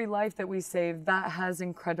 and every life that we save, that has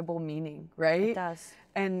incredible meaning, right? It does.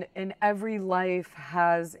 And every life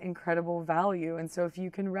has incredible value. And so if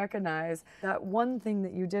you can recognize that one thing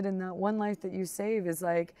that you did in that one life that you save is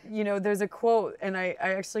like, you know, there's a quote, and I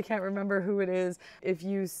actually can't remember who it is. If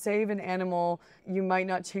you save an animal, you might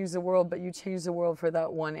not change the world, but you change the world for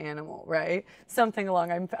that one animal, right? Something along,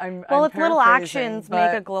 well, if little actions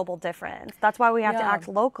make a global difference. That's why we have to act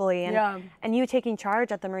locally. And you taking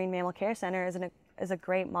charge at the Marine Mammal Care Center is a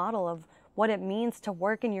great model of what it means to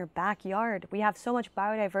work in your backyard. We have so much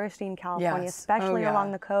biodiversity in California, especially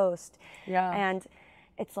along the coast. And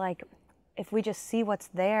it's like, if we just see what's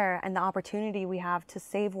there and the opportunity we have to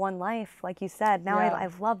save one life, like you said, now I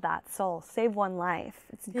love that soul, save one life.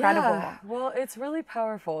 It's incredible. Yeah. Well, it's really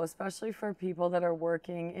powerful, especially for people that are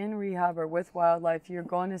working in rehab or with wildlife. You're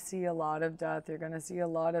going to see a lot of death. You're going to see a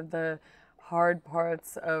lot of the hard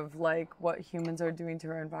parts of like what humans are doing to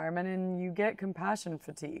our environment, and you get compassion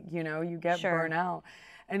fatigue, you know, you get burnout.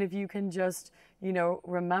 And if you can just, you know,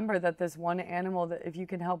 remember that this one animal, that if you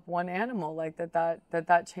can help one animal, like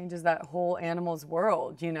that changes that whole animal's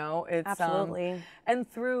world, you know. It's absolutely. And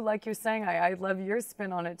through, like you're saying, I love your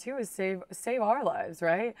spin on it too, is save our lives,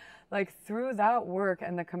 right? Like through that work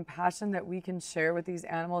and the compassion that we can share with these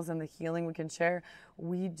animals and the healing we can share,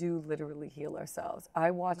 we do literally heal ourselves.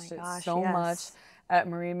 I watched it so much at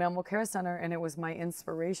Marine Mammal Care Center, and it was my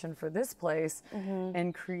inspiration for this place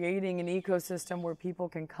and creating an ecosystem where people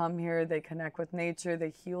can come here, they connect with nature, they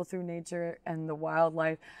heal through nature and the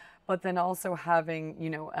wildlife, but then also having, you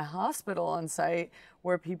know, a hospital on site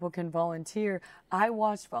where people can volunteer. I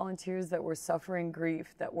watched volunteers that were suffering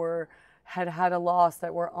grief, that had a loss,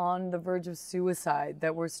 that were on the verge of suicide,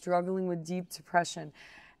 that were struggling with deep depression,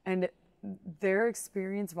 and their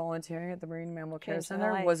experience volunteering at the Marine Mammal Care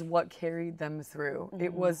Center was what carried them through.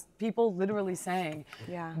 It was people literally saying,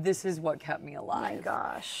 this is what kept me alive. Oh my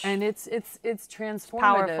gosh. And it's transformative.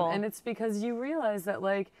 Powerful. And it's because you realize that,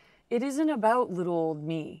 like, it isn't about little old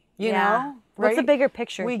me, you know? What's the bigger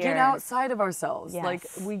picture We here? get outside of ourselves. Like,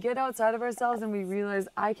 we get outside of ourselves and we realize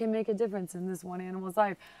I can make a difference in this one animal's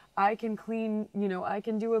life. I can clean, you know, I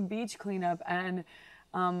can do a beach cleanup, and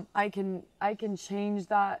I can change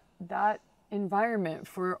that environment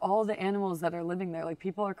for all the animals that are living there. Like,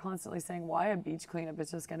 people are constantly saying, why a beach cleanup?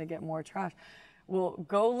 It's just going to get more trash. Well,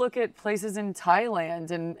 go look at places in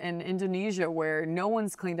Thailand and Indonesia where no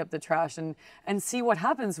one's cleaned up the trash, and see what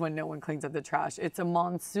happens when no one cleans up the trash. It's a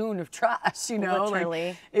monsoon of trash, you know?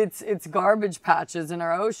 Literally. Like, it's garbage patches in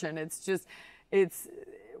our ocean.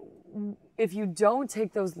 If you don't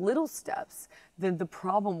take those little steps, then the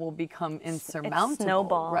problem will become insurmountable. It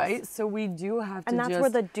snowballs. Right? So we do have to and that's where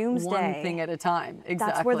the doomsday, one thing at a time.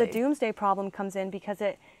 Exactly. That's where the doomsday problem comes in, because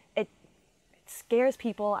it scares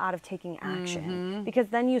people out of taking action. Because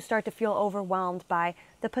then you start to feel overwhelmed by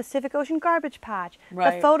the Pacific Ocean garbage patch,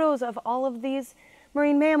 the photos of all of these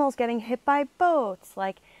marine mammals getting hit by boats.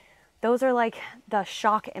 Like, those are like the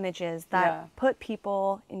shock images that put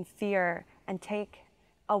people in fear and take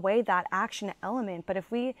away that action element. But if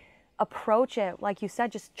we approach it, like you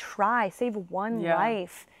said, just try, save one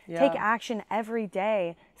life, take action every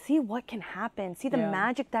day, see what can happen, see the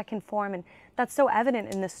magic that can form. And that's so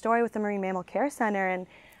evident in this story with the Marine Mammal Care Center. And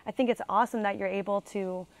I think it's awesome that you're able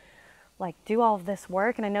to like do all of this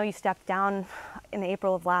work. And I know you stepped down in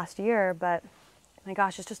April of last year, but my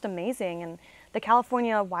gosh, it's just amazing. And the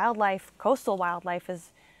California wildlife, coastal wildlife,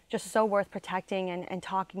 is just so worth protecting and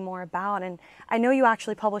talking more about. And I know you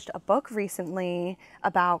actually published a book recently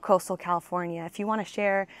about coastal California. If you want to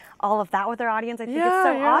share all of that with our audience, I think it's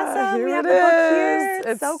so awesome. Here we have it the book is.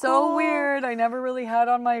 here. It's so cool. weird. I never really had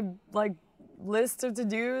on my list of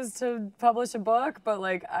to-dos to publish a book, but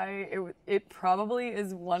like it probably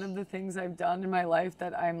is one of the things I've done in my life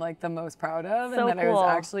that I'm like the most proud of, and that I was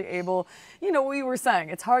actually able, we were saying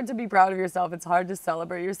it's hard to be proud of yourself, it's hard to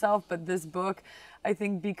celebrate yourself, but this book, I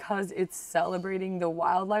think, because it's celebrating the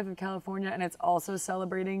wildlife of California, and it's also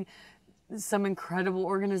celebrating some incredible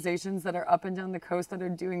organizations that are up and down the coast that are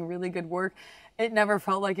doing really good work. It never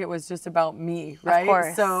felt like it was just about me, right? Of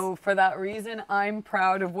course. So for that reason, I'm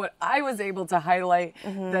proud of what I was able to highlight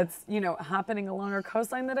that's, happening along our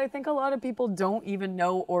coastline that I think a lot of people don't even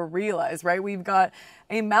know or realize, right? We've got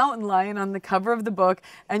a mountain lion on the cover of the book,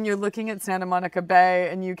 and you're looking at Santa Monica Bay,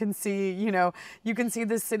 and you can see, you can see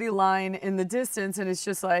the city line in the distance, and it's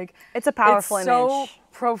just like, it's a powerful image. So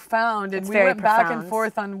profound. And it's we very went back profound. and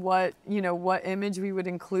forth on what image we would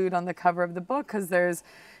include on the cover of the book, because there's,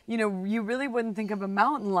 you really wouldn't think of a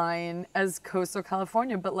mountain lion as coastal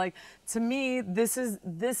California, but like, to me, this is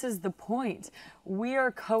the point. We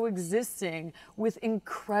are coexisting with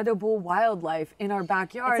incredible wildlife in our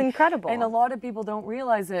backyard. It's incredible. And a lot of people don't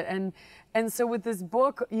realize it. And so with this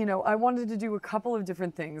book, I wanted to do a couple of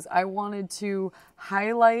different things. I wanted to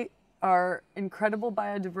highlight our incredible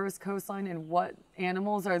biodiverse coastline and what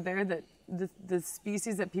animals are there, that the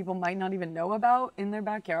species that people might not even know about in their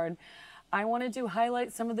backyard. I wanted to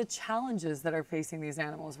highlight some of the challenges that are facing these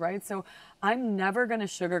animals, right? So I'm never going to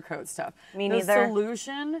sugarcoat stuff. Me neither. The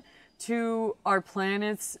solution to our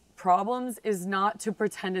planet's problems is not to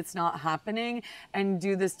pretend it's not happening and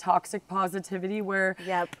do this toxic positivity where,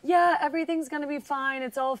 yeah, everything's going to be fine.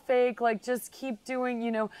 It's all fake. Like, just keep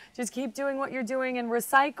doing, just keep doing what you're doing and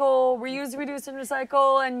recycle, reuse, reduce, and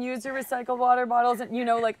recycle, and use your recycled water bottles. And,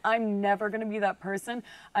 like, I'm never going to be that person.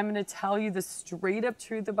 I'm going to tell you the straight up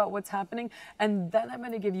truth about what's happening. And then I'm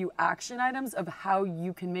going to give you action items of how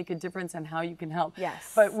you can make a difference and how you can help.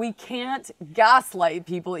 Yes. But we can't gaslight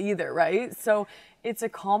people either, right? So it's a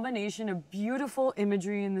combination of beautiful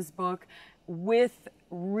imagery in this book with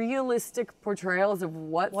realistic portrayals of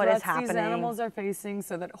what threats these animals are facing,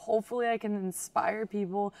 so that hopefully I can inspire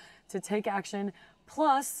people to take action,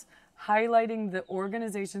 plus highlighting the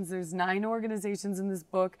organizations. There's 9 organizations in this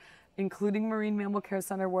book, including Marine Mammal Care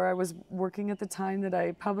Center, where I was working at the time that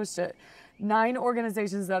I published it. 9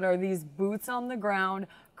 organizations that are these boots on the ground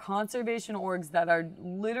conservation orgs that are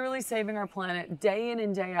literally saving our planet day in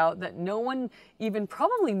and day out, that no one even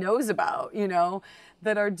probably knows about,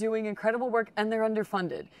 that are doing incredible work, and they're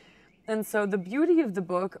underfunded. And so the beauty of the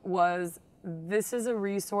book was, this is a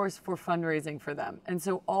resource for fundraising for them. And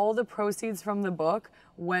so all the proceeds from the book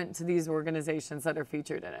went to these organizations that are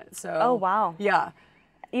featured in it. So, oh, wow. Yeah.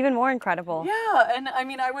 Even more incredible. Yeah, and I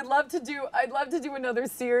mean, I'd love to do another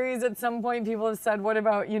series at some point. People have said, what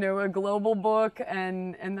about, a global book?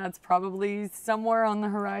 And that's probably somewhere on the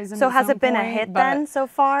horizon. So has it been a hit then so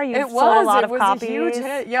far? You've sold a lot of copies? It was a huge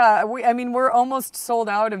hit. Yeah, we're almost sold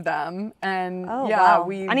out of them. And wow.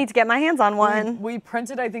 I need to get my hands on one. We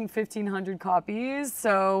printed, I think, 1,500 copies.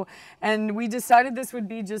 So, and we decided this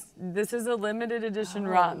is a limited edition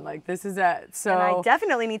run. Like, this is it. So, and I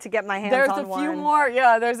definitely need to get my hands on one. There's a few more,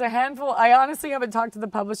 yeah. There's a handful. I honestly haven't talked to the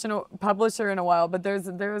publisher in a while, but there's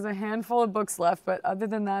a handful of books left. But other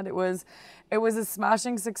than that, it was a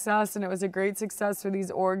smashing success, and it was a great success for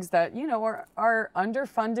these orgs that are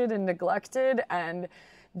underfunded and neglected and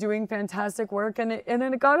doing fantastic work, and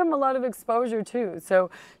it got them a lot of exposure too.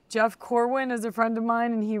 So Jeff Corwin is a friend of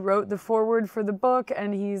mine, and he wrote the foreword for the book,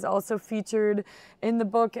 and he's also featured in the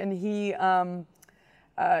book, and he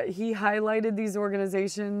highlighted these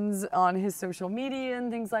organizations on his social media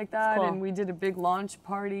and things like that. Cool. And we did a big launch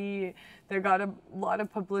party. They got a lot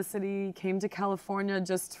of publicity, came to California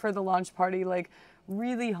just for the launch party. Like,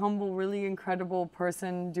 really humble, really incredible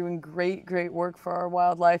person doing great work for our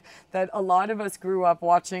wildlife that a lot of us grew up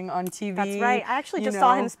watching on TV. That's right. I actually just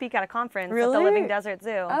saw him speak at a conference at the Living Desert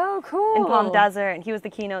Zoo. Oh, cool. In Palm Desert, and he was the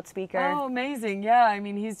keynote speaker. Oh, amazing. Yeah, I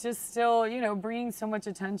mean, he's just still, bringing so much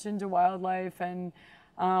attention to wildlife, and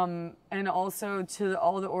also to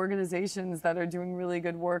all the organizations that are doing really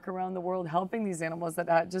good work around the world, helping these animals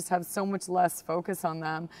that just have so much less focus on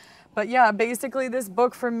them. But yeah, basically this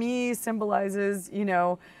book for me symbolizes,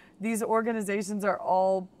 these organizations are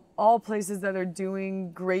all places that are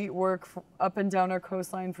doing great work up and down our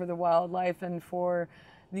coastline for the wildlife and for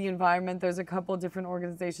the environment. There's a couple different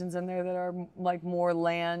organizations in there that are like more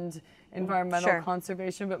land, environmental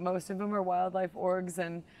conservation, but most of them are wildlife orgs.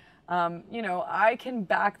 And you know, I can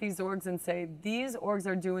back these orgs and say these orgs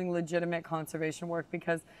are doing legitimate conservation work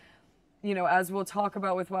because, you know, as we'll talk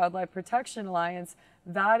about with Wildlife Protection Alliance,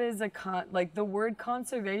 that is like the word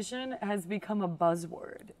conservation has become a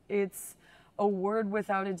buzzword. It's a word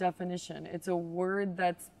without a definition. It's a word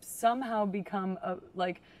that's somehow become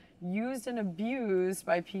like used and abused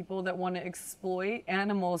by people that want to exploit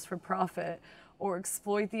animals for profit or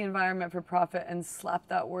exploit the environment for profit and slap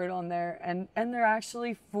that word on there. And they're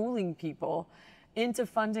actually fooling people into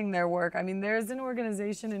funding their work. I mean, there's an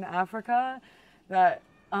organization in Africa that,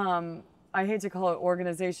 I hate to call it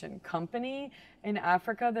organization, company in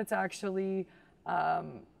Africa that's actually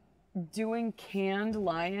doing canned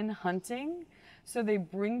lion hunting. So they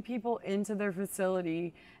bring people into their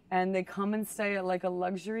facility and they come and stay at like a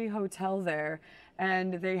luxury hotel there.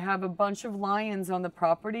 And they have a bunch of lions on the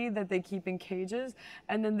property that they keep in cages.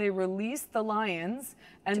 And then they release the lions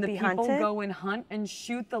and the people go and hunt and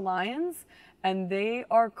shoot the lions. And they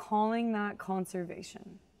are calling that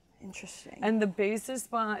conservation. Interesting. And the basis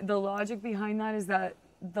behind, the logic behind that is that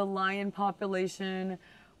the lion population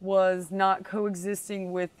was not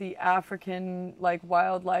coexisting with the African like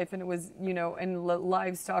wildlife, and it was, you know, and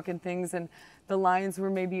livestock and things, and the lions were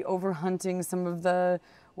maybe over hunting some of the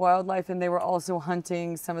wildlife, and they were also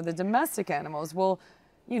hunting some of the domestic animals. Well,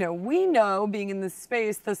 you know, we know, being in this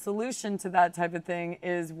space, the solution to that type of thing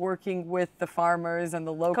is working with the farmers and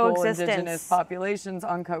the local indigenous populations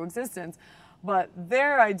on coexistence. But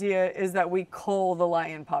their idea is that we cull the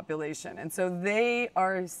lion population. And so they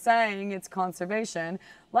are saying it's conservation.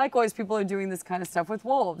 Likewise, people are doing this kind of stuff with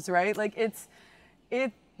wolves, right? Like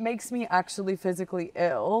it makes me actually physically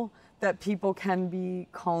ill that people can be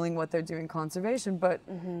calling what they're doing conservation. But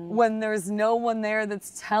when there's no one there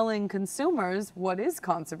that's telling consumers what is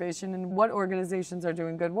conservation and what organizations are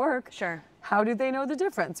doing good work, how do they know the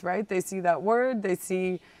difference, right? They see that word, they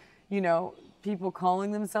see, you know, people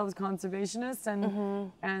calling themselves conservationists,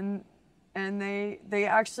 and they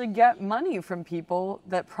actually get money from people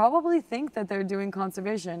that probably think that they're doing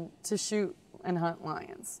conservation to shoot and hunt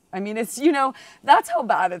lions. I mean, it's, you know, that's how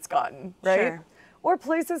bad it's gotten, right? Or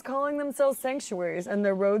places calling themselves sanctuaries, and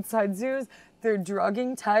they're roadside zoos. They're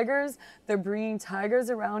drugging tigers. They're bringing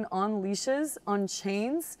tigers around on leashes, on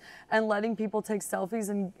chains, and letting people take selfies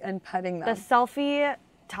and petting them. The selfie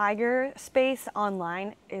tiger space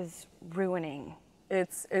online is ruining.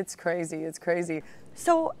 It's crazy. It's crazy.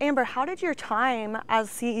 So, Amber, how did your time as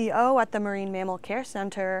CEO at the Marine Mammal Care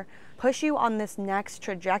Center push you on this next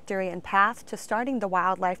trajectory and path to starting the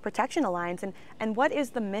Wildlife Protection Alliance? And what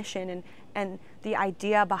is the mission and the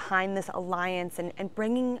idea behind this alliance and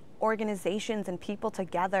bringing organizations and people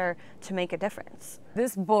together to make a difference?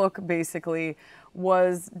 This book basically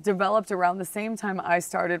was developed around the same time I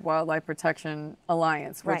started Wildlife Protection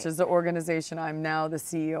Alliance, which is the organization I'm now the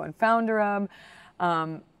CEO and founder of.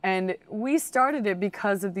 And we started it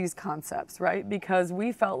because of these concepts, right? Because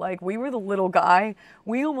we felt like we were the little guy.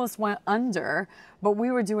 We almost went under, but we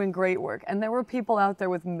were doing great work. And there were people out there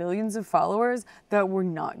with millions of followers that were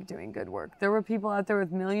not doing good work. There were people out there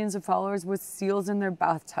with millions of followers with seals in their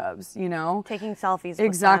bathtubs, you know? Taking selfies.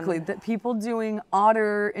 Exactly. That people doing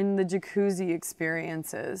otter in the jacuzzi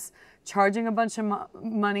experiences, charging a bunch of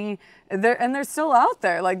money, and they're still out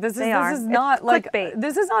there. Like this is not like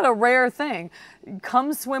this is not a rare thing.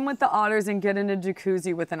 Come swim with the otters and get in a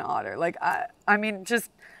jacuzzi with an otter. Like I mean, just,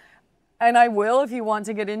 and I will if you want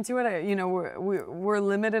to get into it. You know, we're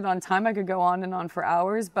limited on time. I could go on and on for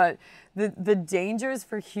hours, but the dangers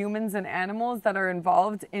for humans and animals that are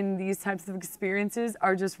involved in these types of experiences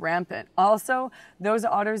are just rampant. Also, those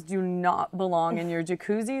otters do not belong in your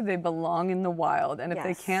jacuzzi. They belong in the wild. And if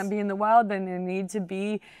they can't be in the wild, then they need to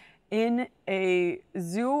be in a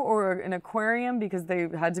zoo or an aquarium, because they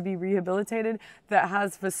had to be rehabilitated, that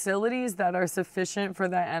has facilities that are sufficient for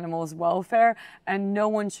that animal's welfare, and no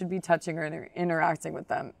one should be touching or interacting with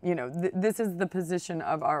them. You know, this is the position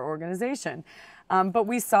of our organization. But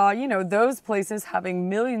we saw, you know, those places having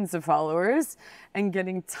millions of followers and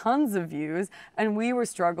getting tons of views, and we were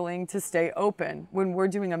struggling to stay open when we're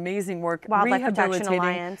doing amazing work Protection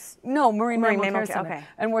Alliance. No, Marine Mammal Care Center. Okay.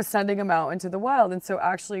 And we're sending them out into the wild. And so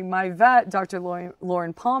actually my vet, Dr.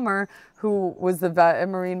 Lauren Palmer, who was the vet at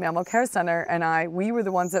Marine Mammal Care Center, and we were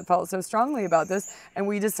the ones that felt so strongly about this, and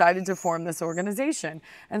we decided to form this organization.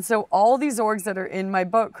 And so all these orgs that are in my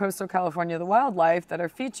book, Coastal California, the Wildlife, that are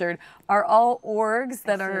featured, are all orgs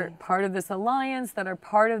that are part of this alliance, that are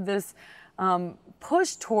part of this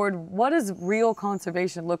push toward what does real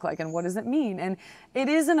conservation look like and what does it mean? And it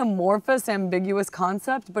is an amorphous, ambiguous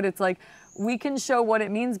concept, but it's like we can show what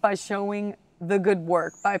it means by showing the good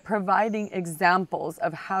work, by providing examples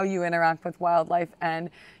of how you interact with wildlife.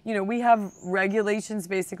 And, you know, we have regulations,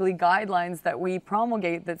 basically guidelines that we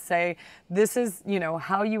promulgate that say, this is, you know,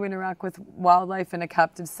 how you interact with wildlife in a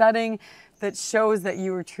captive setting, that shows that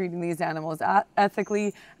you are treating these animals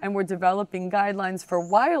ethically. And we're developing guidelines for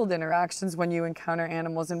wild interactions when you encounter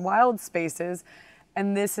animals in wild spaces.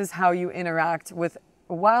 And this is how you interact with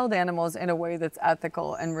wild animals in a way that's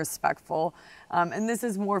ethical and respectful. And this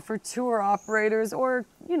is more for tour operators or,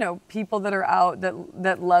 you know, people that are out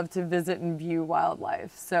that love to visit and view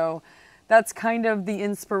wildlife. So that's kind of the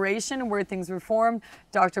inspiration where things were formed.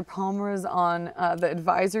 Dr. Palmer is on the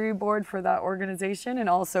advisory board for that organization, and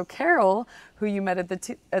also Carol, who you met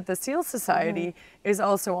at the Seal Society, is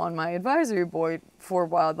also on my advisory board for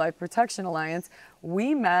Wildlife Protection Alliance.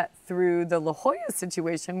 We met through the La Jolla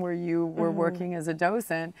situation where you were working as a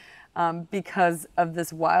docent because of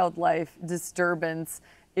this wildlife disturbance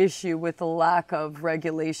issue with the lack of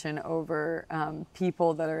regulation over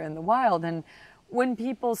people that are in the wild. And when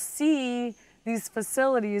people see these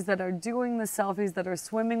facilities that are doing the selfies, that are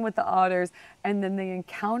swimming with the otters, and then they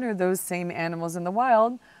encounter those same animals in the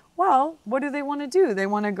wild, well, what do they want to do? They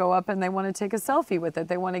want to go up and they want to take a selfie with it.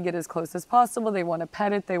 They want to get as close as possible. They want to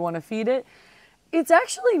pet it. They want to feed it. It's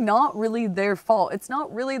actually not really their fault. It's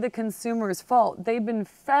not really the consumer's fault. They've been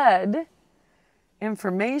fed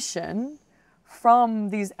information from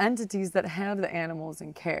these entities that have the animals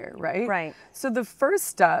in care, right? Right. So the first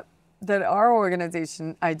step that our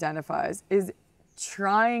organization identifies is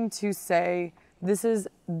trying to say, this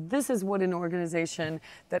is what an organization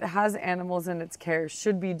that has animals in its care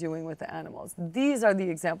should be doing with the animals. These are the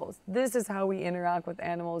examples. This is how we interact with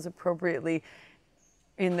animals appropriately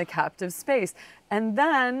in the captive space. And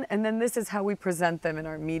then this is how we present them in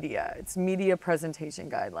our media. It's media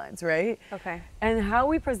presentation guidelines, right? Okay. And how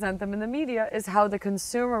we present them in the media is how the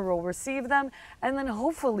consumer will receive them. And then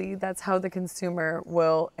hopefully that's how the consumer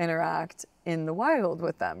will interact in the wild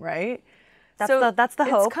with them, right? That's the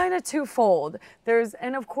hope. It's kind of twofold.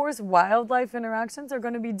 And of course, wildlife interactions are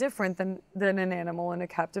going to be different than an animal in a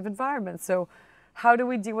captive environment. So how do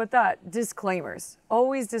we deal with that? Disclaimers,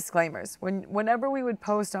 always disclaimers. Whenever we would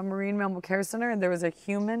post on Marine Mammal Care Center and there was a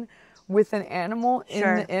human with an animal in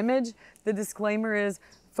the image, the disclaimer is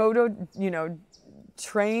photo,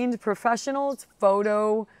 trained professionals,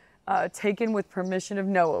 photo taken with permission of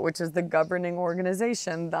NOAA, which is the governing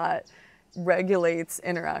organization that regulates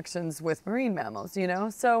interactions with marine mammals,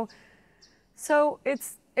 So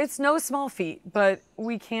it's no small feat, but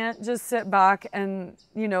we can't just sit back and,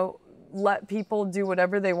 let people do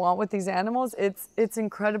whatever they want with these animals. It's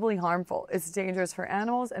incredibly harmful. It's dangerous for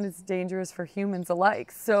animals and it's dangerous for humans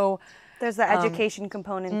alike. So there's the education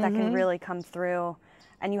component that can really come through.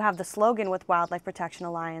 And you have the slogan with Wildlife Protection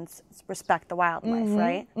Alliance, respect the wildlife,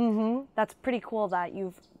 right? That's pretty cool that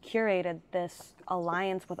you've curated this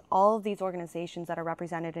alliance with all of these organizations that are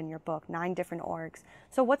represented in your book, 9 different orgs.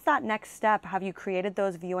 So what's that next step? Have you created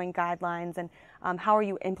those viewing guidelines, and how are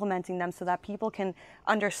you implementing them so that people can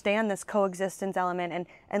understand this coexistence element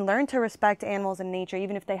and learn to respect animals and nature,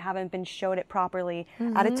 even if they haven't been showed it properly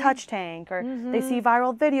at a touch tank, or they see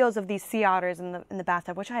viral videos of these sea otters in the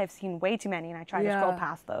bathtub, which I have seen way too many, and I try to scroll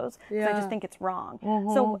past those because I just think it's wrong.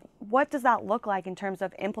 So what does that look like in terms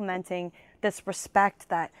of implementing this respect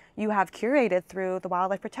that you have curated through the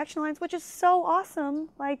Wildlife Protection Alliance, which is so awesome?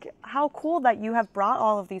 Like, how cool that you have brought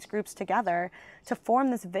all of these groups together to form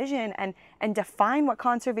this vision and define what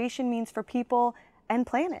conservation means for people and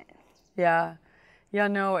planet. Yeah,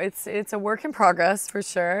 no, it's a work in progress for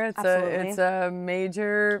sure. It's a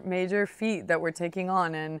major feat that we're taking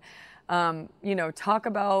on, and talk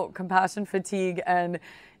about compassion fatigue. And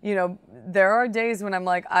there are days when I'm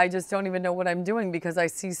like, I just don't even know what I'm doing, because I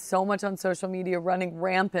see so much on social media running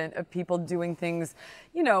rampant of people doing things,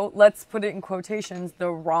 let's put it in quotations, the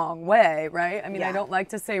wrong way, right? I mean, I don't like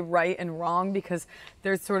to say right and wrong because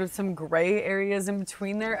there's sort of some gray areas in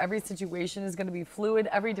between there. Every situation is going to be fluid.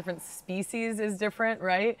 Every different species is different,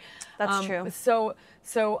 right? That's true.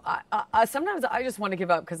 So I sometimes I just want to give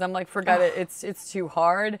up because I'm like, forget it. It's too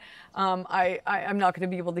hard. I'm not going to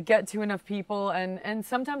be able to get to enough people. And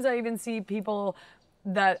sometimes I even see people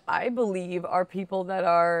that I believe are people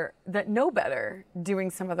that know better doing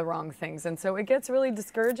some of the wrong things. And so it gets really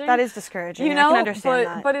discouraging. That is discouraging. I can understand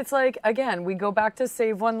that. But it's like, again, we go back to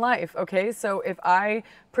save one life. Okay. So if I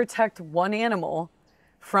protect one animal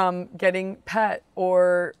from getting pet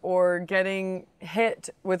or getting hit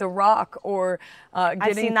with a rock or getting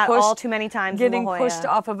I've seen that pushed, all too many times in getting La Jolla. pushed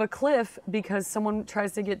off of a cliff because someone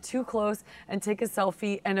tries to get too close and take a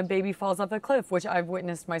selfie and a baby falls off a cliff, which I've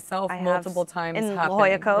witnessed myself multiple times in happen, La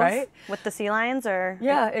Jolla Cove, right? with the sea lions, or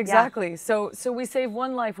yeah, exactly. So we save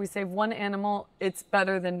one life, we save one animal, it's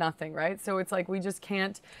better than nothing, right? So it's like we just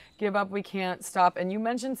can't give up, we can't stop. And you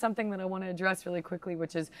mentioned something that I want to address really quickly,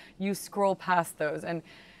 which is you scroll past those, and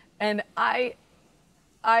I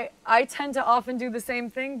tend to often do the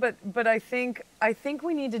same thing, but I think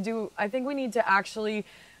we need to actually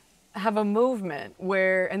have a movement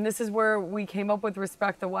where, and this is where we came up with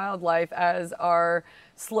Respect the Wildlife as our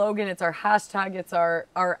slogan, it's our hashtag, it's our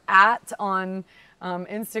 @ on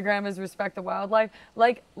Instagram is Respect the Wildlife.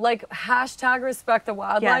 Like hashtag Respect the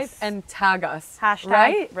Wildlife, Yes. and tag us. Hashtag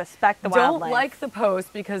right? Respect the Wildlife. Don't like the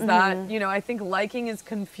post because that, I think liking is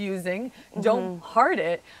confusing. Don't heart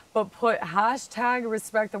it, but put hashtag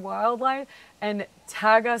Respect the Wildlife and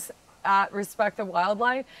tag us at Respect the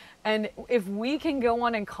Wildlife. And if we can go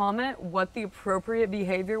on and comment what the appropriate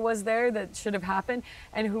behavior was there that should have happened,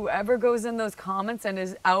 and whoever goes in those comments and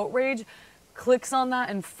is outraged, clicks on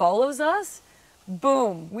that and follows us,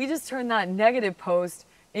 boom, we just turn that negative post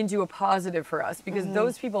into a positive for us, because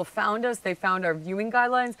those people found us, they found our viewing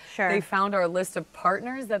guidelines, Sure. they found our list of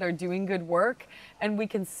partners that are doing good work, and we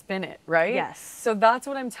can spin it, right? Yes. So that's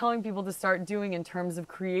what I'm telling people to start doing in terms of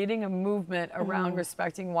creating a movement around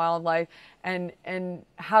respecting wildlife, and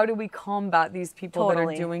how do we combat these people that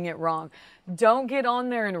Totally. are doing it wrong. Don't get on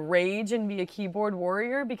there and rage and be a keyboard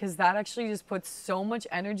warrior, because that actually just puts so much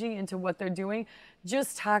energy into what they're doing.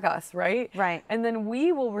 Just tag us, right? Right. And then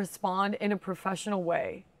we will respond in a professional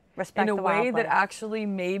way. Respect in a the way wildlife. that actually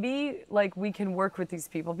maybe like we can work with these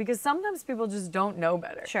people, because sometimes people just don't know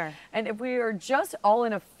better. Sure. And if we are just all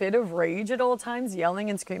in a fit of rage at all times, yelling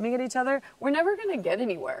and screaming at each other, we're never going to get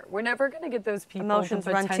anywhere. We're never going to get those people Emotions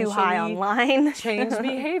to run too high potentially online. change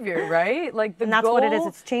behavior, right? Like the And that's what it is, goal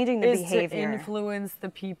it's changing the is behavior. to influence the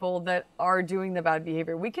people that are doing the bad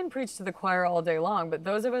behavior. We can preach to the choir all day long, but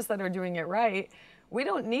those of us that are doing it right, we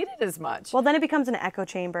don't need it as much. Well, then it becomes an echo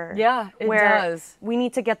chamber. Yeah, it where does. We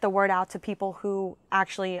need to get the word out to people who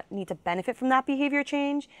actually need to benefit from that behavior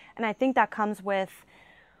change. And I think that comes with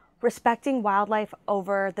respecting wildlife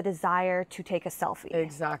over the desire to take a selfie.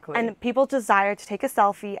 Exactly. And people's desire to take a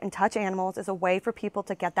selfie and touch animals is a way for people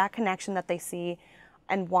to get that connection that they see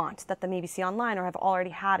and want, that they maybe see online or have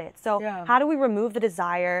already had it. So Yeah. how do we remove the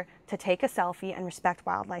desire to take a selfie and respect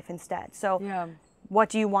wildlife instead? So Yeah. what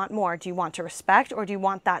do you want more? Do you want to respect, or do you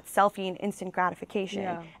want that selfie and instant gratification?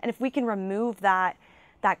 Yeah. And if we can remove that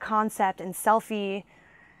concept and selfie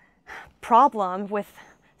problem with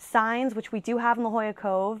signs, which we do have in La Jolla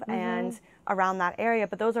Cove and around that area,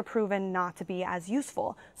 but those are proven not to be as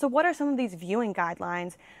useful. So what are some of these viewing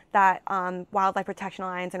guidelines that Wildlife Protection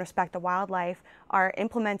Alliance and Respect the Wildlife are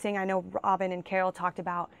implementing? I know Robin and Carol talked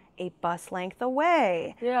about a bus length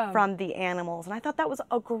away from the animals, and I thought that was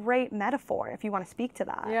a great metaphor, if you want to speak to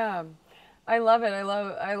that. Yeah, I love it.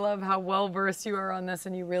 I love how well versed you are on this,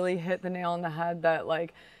 and you really hit the nail on the head that,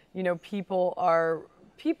 like, people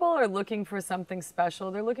are looking for something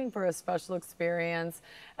special. They're looking for a special experience.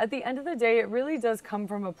 At the end of the day, it really does come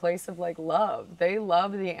from a place of like love. They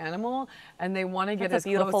love the animal and they want to get as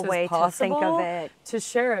close as possible to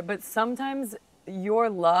share it. But sometimes your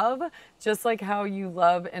love, just like how you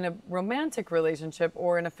love in a romantic relationship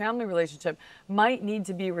or in a family relationship, might need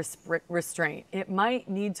to be restraint. It might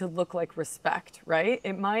need to look like respect, right?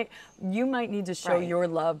 You might need to show your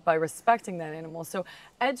love by respecting that animal. So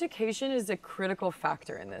education is a critical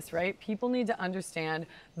factor in this, right? People need to understand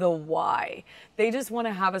the why. They just want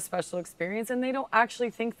to have a special experience and they don't actually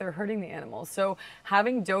think they're hurting the animals. So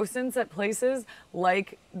having docents at places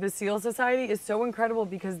like the Seal Society is so incredible,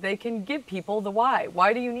 because they can give people the why.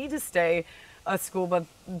 Why do you need to stay a school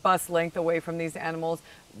bus length away from these animals?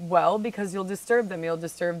 Well, because you'll disturb them. You'll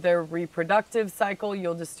disturb their reproductive cycle.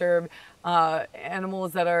 You'll disturb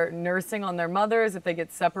animals that are nursing on their mothers. If they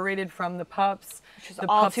get separated from the pups, the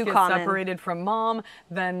pups get separated from mom,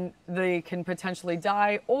 then they can potentially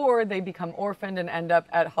die, or they become orphaned and end up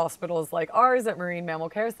at hospitals like ours at Marine Mammal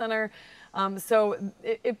Care Center. So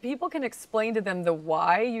if people can explain to them the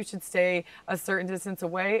why you should stay a certain distance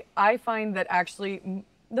away, I find that actually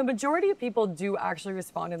the majority of people do actually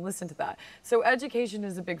respond and listen to that. So education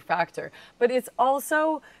is a big factor, but it's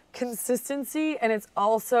also consistency and it's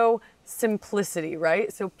also simplicity,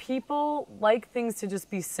 right? So people like things to just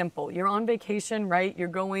be simple. You're on vacation, right? You're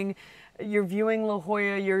going you're viewing La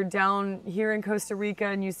Jolla, you're down here in Costa Rica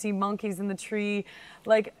and you see monkeys in the tree.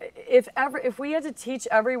 Like if we had to teach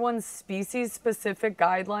everyone species specific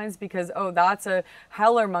guidelines because, oh, that's a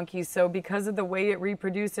howler monkey, so because of the way it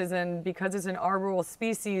reproduces and because it's an arboreal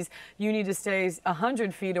species, you need to stay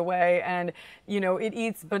 100 feet away, and it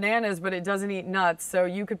eats bananas but it doesn't eat nuts, so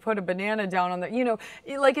you could put a banana down on the,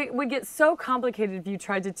 like it would get so complicated if you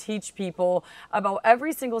tried to teach people about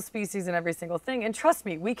every single species and every single thing. And trust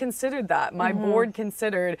me, we considered that. My board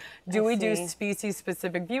considered, do we do species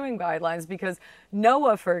specific viewing guidelines? Because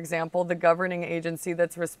NOAA, for example, the governing agency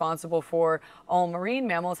that's responsible for all marine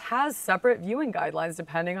mammals, has separate viewing guidelines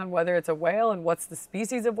depending on whether it's a whale and what's the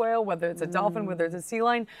species of whale, whether it's a dolphin, whether it's a sea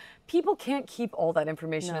lion. People can't keep all that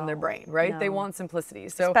information in their brain, right? They want simplicity.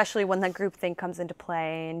 So especially when the groupthink comes into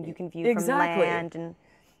play and you can view from land.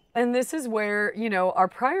 And this is where, our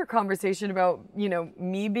prior conversation about,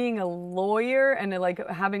 me being a lawyer and like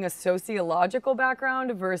having a sociological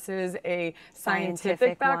background versus a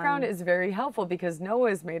scientific background is very helpful, because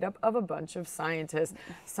NOAA is made up of a bunch of scientists.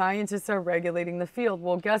 Scientists are regulating the field.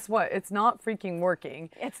 Well, guess what? It's not freaking working.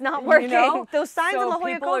 It's not working. Those signs in La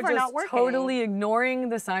Jolla Cove are not working. People are just totally ignoring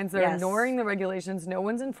the signs. They're ignoring the regulations. No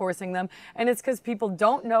one's enforcing them. And it's because people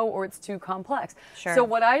don't know, or it's too complex. So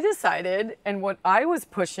what I decided and what I was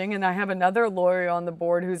pushing, and I have another lawyer on the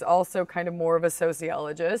board who's also kind of more of a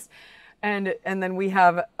sociologist, and then we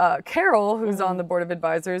have Carol, who's on the board of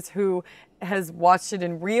advisors, who has watched it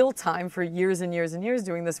in real time for years and years and years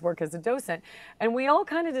doing this work as a docent. And we all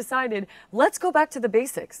kind of decided, let's go back to the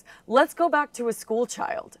basics. Let's go back to a school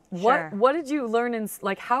child. What did you learn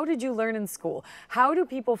how did you learn in school? How do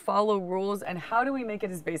people follow rules, and how do we make it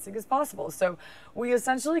as basic as possible? So we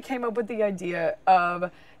essentially came up with the idea of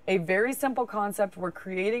a very simple concept. We're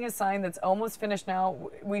creating a sign that's almost finished now.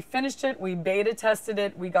 We finished it, we beta tested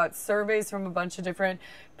it, we got surveys from a bunch of different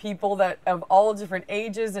people that of all different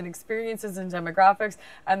ages and experiences and demographics,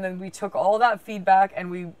 and then we took all that feedback and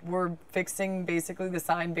we were fixing basically the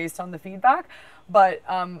sign based on the feedback. But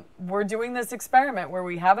we're doing this experiment where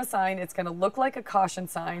we have a sign. It's going to look like a caution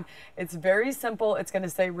sign. It's very simple. It's going to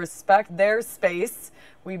say respect their space.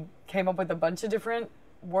 We came up with a bunch of different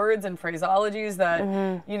words and phraseologies that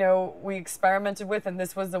we experimented with, and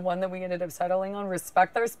this was the one that we ended up settling on: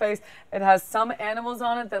 respect their space. It has some animals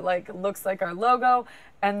on it that looks like our logo,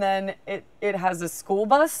 and then it has a school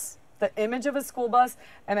bus, the image of a school bus,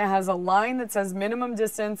 and it has a line that says minimum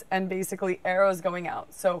distance and basically arrows going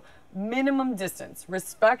out. So minimum distance,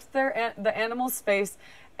 respect the animal's space,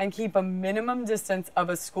 and keep a minimum distance of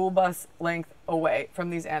a school bus length away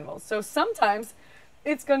from these animals. So sometimes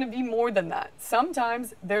it's going to be more than that.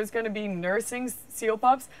 Sometimes there's going to be nursing seal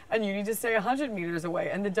pups and you need to stay 100 meters away,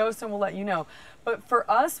 and the docent will let you know. But for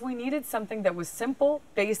us, we needed something that was simple,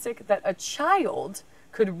 basic, that a child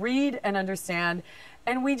could read and understand.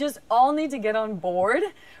 And we just all need to get on board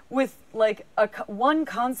with one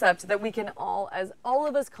concept that we can all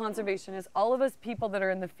of us conservationists, all of us people that are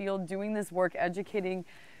in the field doing this work, educating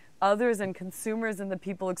others and consumers and the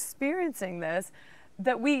people experiencing this,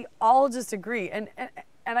 that we all just agree. And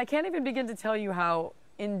I can't even begin to tell you how,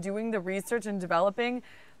 in doing the research and developing,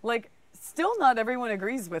 still not everyone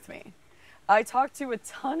agrees with me. I talked to a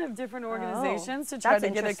ton of different organizations to try to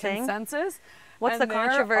get a consensus. What's the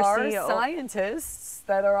controversy? There are scientists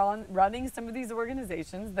that are running some of these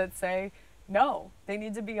organizations that say, no, they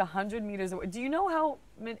need to be 100 meters away. Do you know how,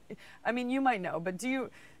 you might know, but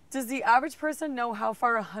does the average person know how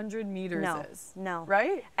far 100 meters is? No.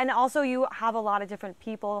 Right? And also you have a lot of different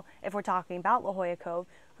people, if we're talking about La Jolla Cove,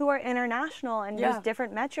 who are international and use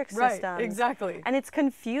different metric systems. Right, exactly. And it's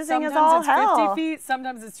confusing as all hell. Sometimes it's 50 feet,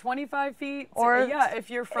 sometimes it's 25 feet. Or if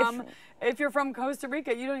you're from Costa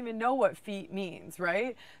Rica, you don't even know what feet means,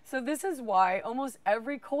 right? So this is why almost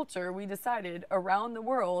every culture, we decided, around the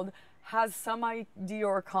world has some idea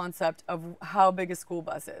or concept of how big a school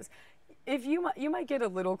bus is. If you might get a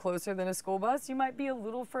little closer than a school bus, you might be a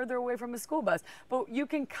little further away from a school bus, but you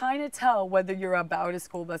can kind of tell whether you're about a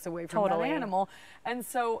school bus away from that animal. And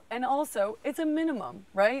also it's a minimum,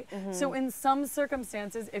 right? So in some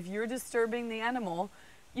circumstances, if you're disturbing the animal,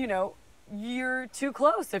 you're too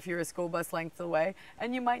close if you're a school bus length away,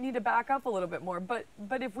 and you might need to back up a little bit more. But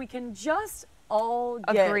if we can just all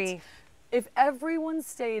agree, if everyone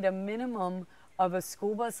stayed a minimum of a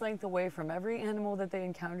school bus length away from every animal that they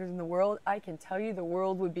encountered in the world, I can tell you the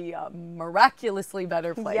world would be a miraculously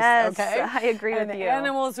better place. Yes, okay? I agree with you.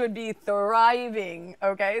 Animals would be thriving.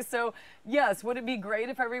 Okay, so yes, would it be great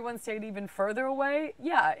if everyone stayed even further away?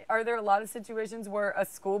 Yeah. Are there a lot of situations where a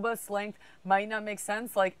school bus length might not make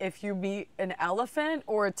sense? Like if you meet an elephant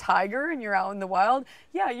or a tiger and you're out in the wild,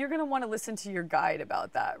 yeah, you're going to want to listen to your guide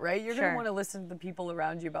about that, right? You're going to want to listen to the people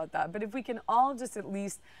around you about that. But if we can all just at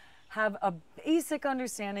least have a basic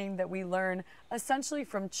understanding that we learn essentially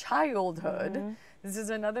from childhood. This is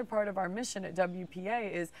another part of our mission at WPA,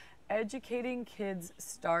 is educating kids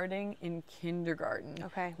starting in kindergarten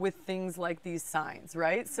with things like these signs,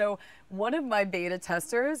 right? So one of my beta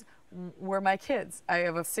testers were my kids. I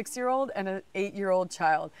have a 6-year-old and an 8-year-old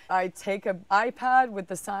child. I take an iPad with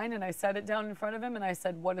the sign and I set it down in front of him and I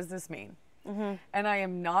said, what does this mean? And I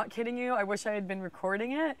am not kidding you. I wish I had been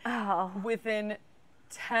recording it. Within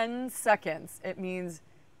 10 seconds, it means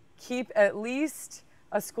keep at least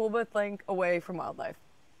a school bus length away from wildlife.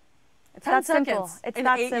 It's that simple. It's an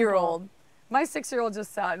that 8-year-old. My 6-year-old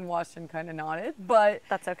just sat and watched and kind of nodded, but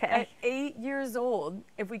that's okay. At 8 years old,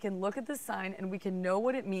 if we can look at the sign and we can know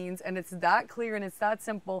what it means, and it's that clear and it's that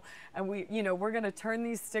simple, and we, you know, we're going to turn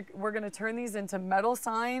these into metal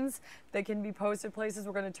signs that can be posted places.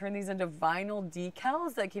 We're going to turn these into vinyl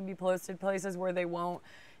decals that can be posted places where they won't,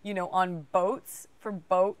 you know, on boats for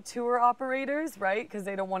boat tour operators, right? Because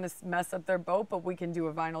they don't want to mess up their boat, but we can do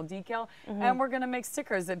a vinyl decal, and we're going to make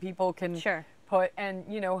stickers that people can put, and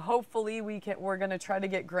you know, hopefully we're going to try to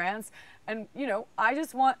get grants, and you know,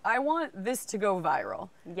 I want this to go viral,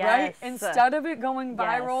 right? Instead of it going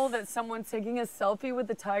viral that someone's taking a selfie with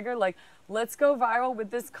the tiger, like let's go viral with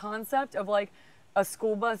this concept of like a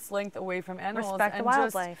school bus length away from animals. Respect the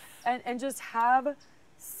wildlife. And just have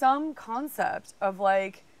some concept of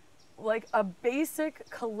like a basic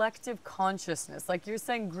collective consciousness. Like you're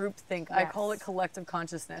saying groupthink, I call it collective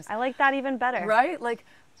consciousness. I like that even better. Right? Like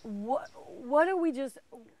what do we just...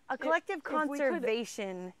 A collective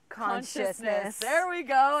conservation consciousness. There we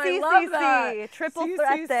go. I love that. Triple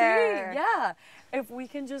threat there. Yeah. If we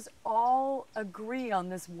can just all agree on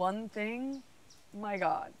this one thing, my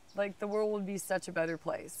God, like the world would be such a better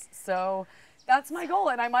place. So that's my goal,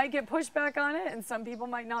 and I might get pushback on it, and some people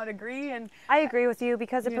might not agree. And I agree with you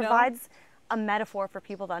because it provides a metaphor for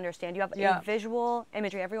people to understand. You have a visual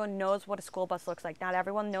imagery. Everyone knows what a school bus looks like. Not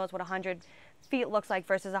everyone knows what 100 feet looks like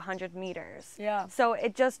versus 100 meters. Yeah. So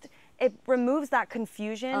it removes that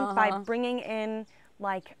confusion by bringing in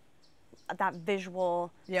like that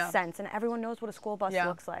visual sense, and everyone knows what a school bus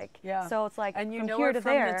looks like. Yeah. So it's like, and you from know here it to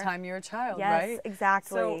from there. the time you're a child, yes, right?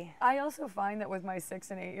 Exactly. So I also find that with my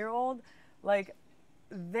 6 and 8-year-old, like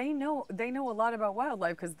they know a lot about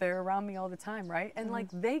wildlife because they're around me all the time, right? And like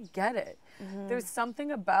they get it. There's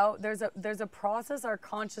something about there's a process our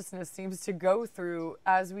consciousness seems to go through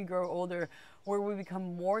as we grow older, where we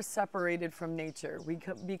become more separated from nature. We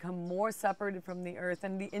become more separated from the earth.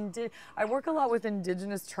 And I work a lot with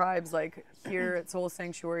indigenous tribes, like here at Soul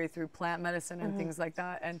Sanctuary, through plant medicine and things like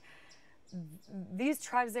that. And these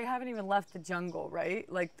tribes, they haven't even left the jungle, right?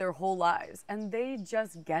 Like their whole lives. And they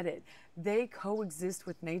just get it. They coexist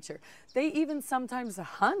with nature. They even sometimes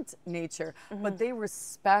hunt nature, but they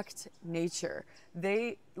respect nature.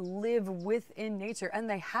 They live within nature, and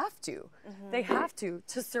they have to. They have to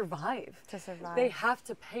survive. To survive. They have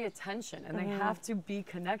to pay attention, and they have to be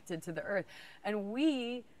connected to the earth. And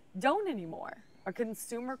we don't anymore. Our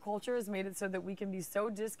consumer culture has made it so that we can be so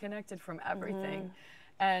disconnected from everything.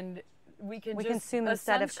 And we just consume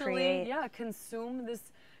instead of create. Yeah, consume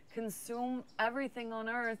everything on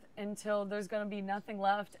earth until there's going to be nothing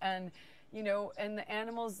left. And you know, and the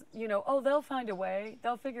animals, you know, oh, they'll find a way,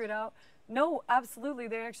 they'll figure it out. No, absolutely,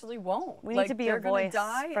 they actually won't. We need to be a voice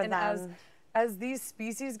die, for and them. as these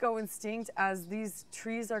species go extinct, as these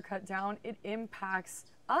trees are cut down, it impacts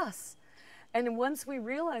us. And once we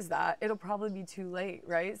realize that, it'll probably be too late,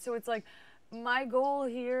 right? So it's like, my goal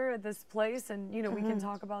here at this place, and you know, we can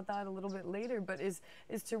talk about that a little bit later, but is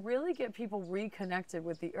to really get people reconnected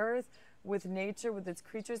with the earth, with nature, with its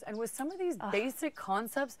creatures, and with some of these basic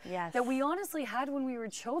concepts that we honestly had when we were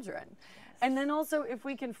children. And then also, if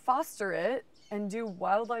we can foster it and do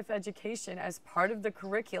wildlife education as part of the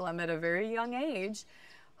curriculum at a very young age,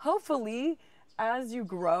 hopefully as you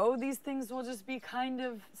grow, these things will just be kind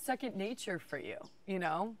of second nature for you, you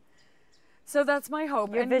know? So that's my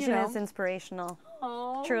hope. Your vision you know, is inspirational.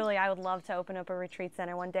 Aww. Truly, I would love to open up a retreat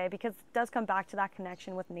center one day, because it does come back to that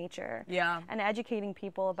connection with nature. Yeah. And educating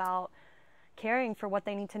people about, caring for what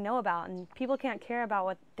they need to know about, and people can't care about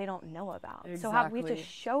what they don't know about. Exactly. So we have to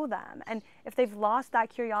show them. And if they've lost that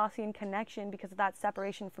curiosity and connection because of that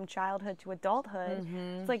separation from childhood to adulthood,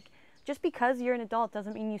 it's like, just because you're an adult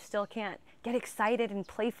doesn't mean you still can't get excited and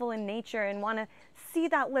playful in nature and want to see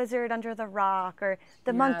that lizard under the rock or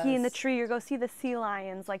the monkey in the tree or go see the sea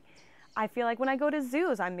lions. Like, I feel like when I go to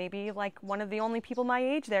zoos, I'm maybe like one of the only people my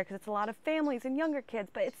age there because it's a lot of families and younger kids,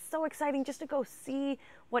 but it's so exciting just to go see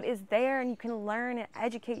what is there, and you can learn and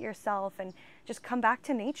educate yourself and just come back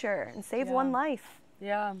to nature and save one life.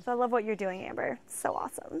 Yeah. So I love what you're doing, Amber. It's so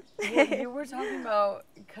awesome. Well, you were talking about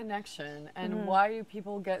connection and why do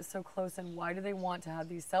people get so close and why do they want to have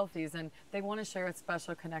these selfies, and they want to share a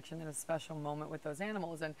special connection and a special moment with those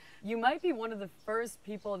animals. And you might be one of the first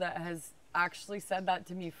people that has actually said that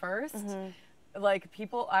to me first. Like,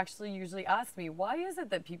 people actually usually ask me, why is it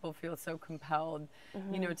that people feel so compelled,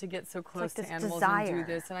 you know, to get so close to animals and do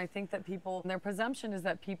this? And I think that people, their presumption is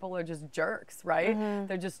that people are just jerks, right?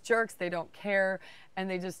 They're just jerks, they don't care, and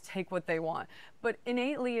they just take what they want. But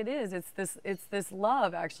innately it is. It's this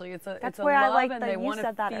love, actually. It's a love, and they want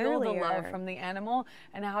to feel the love from the animal.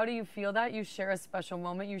 And how do you feel that? You share a special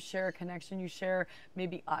moment, you share a connection, you share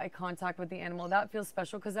maybe eye contact with the animal. That feels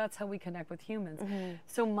special because that's how we connect with humans.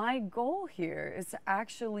 So my goal here is to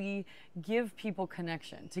actually give people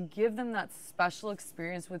connection, to give them that special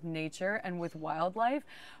experience with nature and with wildlife,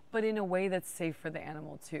 but in a way that's safe for the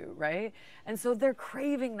animal too, right? And so they're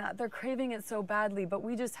craving that. They're craving it so badly, but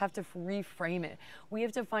we just have to reframe it. We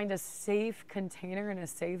have to find a safe container and a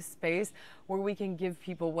safe space where we can give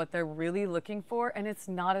people what they're really looking for, and it's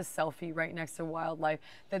not a selfie right next to wildlife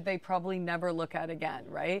that they probably never look at again,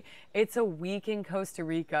 right? It's a week in Costa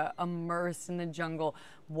Rica, immersed in the jungle,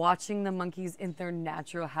 watching the monkeys in their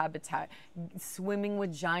natural habitat, swimming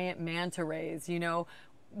with giant manta rays, you know,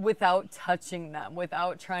 without touching them,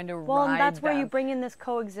 without trying to ride them. Well, and that's where you bring in this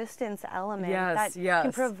coexistence element that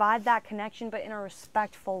can provide that connection, but in a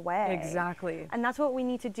respectful way. Exactly. And that's what we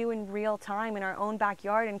need to do in real time in our own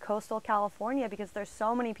backyard in coastal California, because there's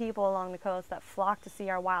so many people along the coast that flock to see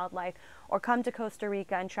our wildlife or come to Costa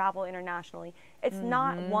Rica and travel internationally. It's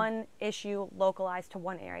not one issue localized to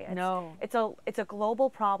one area. It's a global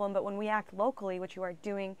problem, but when we act locally, which you are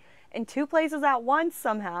doing in two places at once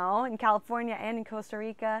somehow, in California and in Costa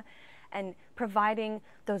Rica, and providing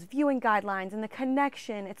those viewing guidelines and the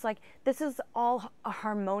connection, it's like this is all a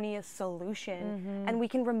harmonious solution, and we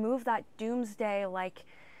can remove that doomsday like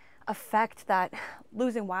effect that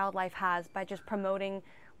losing wildlife has by just promoting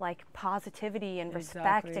like positivity and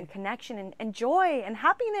respect and connection and joy and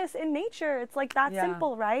happiness in nature. It's like that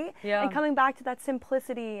simple, right? And coming back to that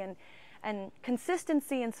simplicity and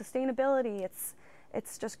consistency and sustainability,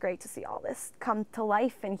 it's just great to see all this come to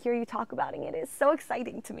life and hear you talk about it. It is so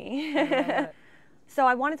exciting to me. So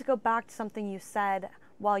I wanted to go back to something you said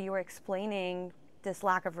while you were explaining this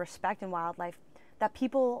lack of respect in wildlife, that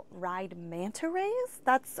people ride manta rays.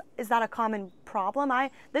 Is that a common problem?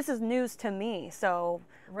 This is news to me, so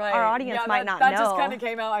our audience might not know. That just kind of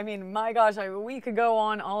came out. I mean, my gosh, we could go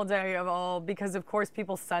on all day because of course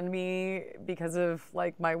people send me, because of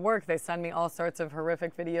like my work, they send me all sorts of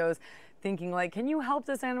horrific videos thinking like, can you help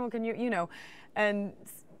this animal? Can you know, and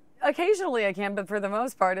occasionally I can, but for the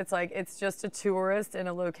most part, it's like, it's just a tourist in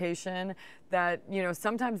a location that, you know,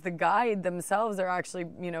 sometimes the guide themselves are actually,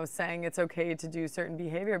 you know, saying it's okay to do certain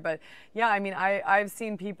behavior. But yeah, I mean, I've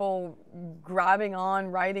seen people grabbing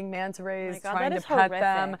on, riding manta rays, trying to pet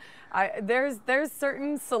them. There's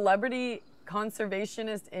certain celebrity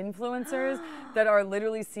conservationist influencers that are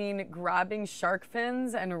literally seen grabbing shark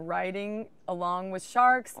fins and riding along with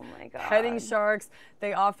sharks, petting sharks.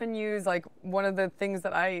 They often use, like, one of the things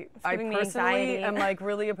that I personally am like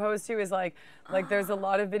really opposed to is like there's a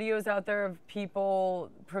lot of videos out there of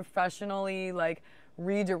people professionally like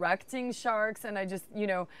redirecting sharks, and I just, you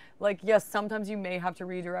know, like, yes, sometimes you may have to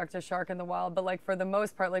redirect a shark in the wild, but like for the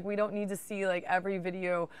most part, like, we don't need to see like every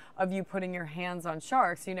video of you putting your hands on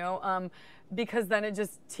sharks, you know, because then it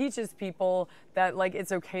just teaches people that like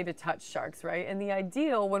it's okay to touch sharks, right? And the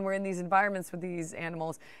ideal when we're in these environments with these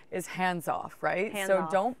animals is hands off, right? So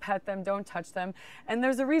don't pet them, don't touch them, and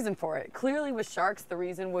there's a reason for it. Clearly with sharks, the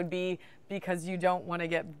reason would be because you don't want to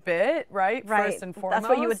get bit, right? First and foremost. That's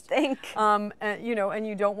what you would think. And, you know, and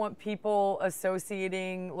you don't want people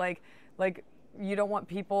associating like you don't want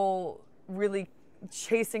people really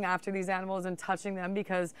chasing after these animals and touching them,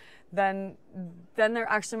 because then there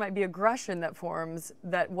actually might be aggression that forms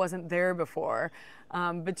that wasn't there before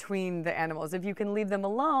between the animals. If you can leave them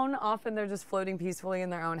alone, often they're just floating peacefully in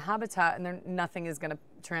their own habitat and nothing is going to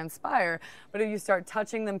transpire. But if you start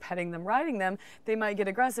touching them, petting them, riding them, they might get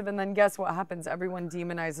aggressive, and then guess what happens? Everyone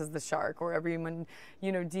demonizes the shark, or everyone,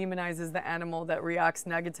 you know, demonizes the animal that reacts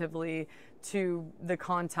negatively to the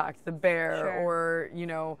contact, the bear, Sure. or, you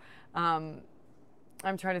know,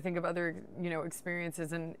 I'm trying to think of other, you know,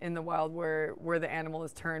 experiences in the wild where the animal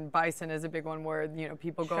is turned. Bison is a big one where, you know,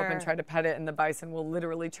 people go up and Sure. try to pet it and the bison will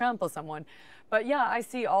literally trample someone. But yeah, I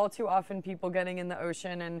see all too often people getting in the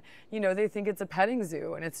ocean and, you know, they think it's a petting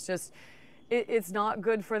zoo, and it's just, it's not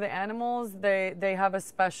good for the animals. They have a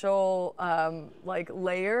special like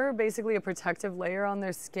layer, basically a protective layer on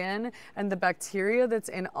their skin, and the bacteria that's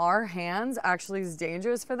in our hands actually is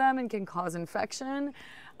dangerous for them and can cause infection.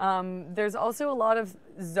 There's also a lot of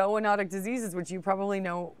zoonotic diseases, which you probably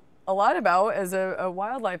know a lot about as a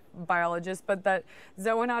wildlife biologist, but that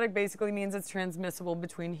zoonotic basically means it's transmissible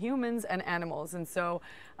between humans and animals. And so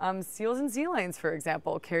seals and sea lions, for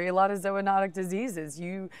example, carry a lot of zoonotic diseases.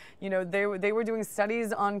 You know, they were doing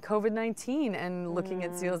studies on COVID-19 and looking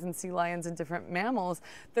at seals and sea lions and different mammals.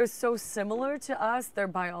 They're so similar to us, their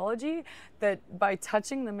biology, that by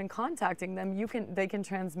touching them and contacting them, they can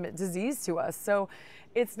transmit disease to us. So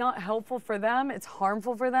it's not helpful for them, it's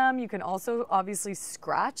harmful for them. You can also obviously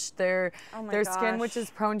scratch their skin, which is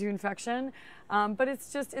prone to infection. But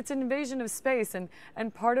it's an invasion of space,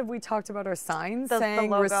 and part of, we talked about our signs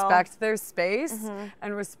saying respect their space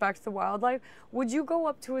and respect the wildlife. Would you go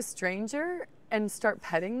up to a stranger and start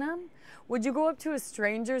petting them? Would you go up to a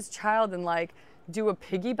stranger's child and like do a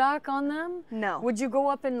piggyback on them? No. Would you go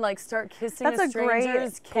up and like start kissing That's a a great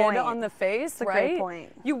stranger's kid point. on the face? That's a right? great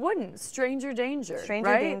point. You wouldn't. Stranger danger. Stranger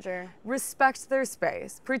right? danger. Respect their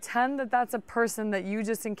space. Pretend that that's a person that you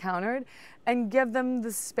just encountered, and give them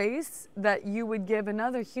the space that you would give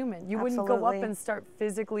another human. You wouldn't go up Absolutely. and start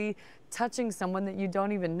physically touching someone that you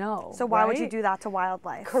don't even know. So why would you right? do that to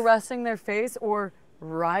wildlife? Caressing their face or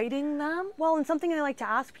riding them? Well, and something I like to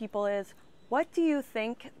ask people is, what do you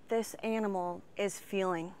think this animal is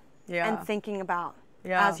feeling and thinking about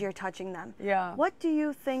as you're touching them? Yeah. What do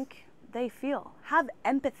you think they feel? Have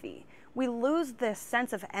empathy. We lose this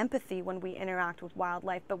sense of empathy when we interact with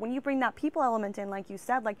wildlife, but when you bring that people element in, like you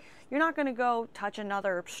said, like, you're not going to go touch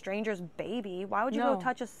another stranger's baby. Why would you go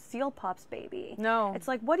touch a seal pup's baby? No. It's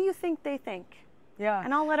like, what do you think they think? Yeah.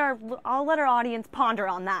 And I'll let our audience ponder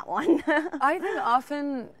on that one. I think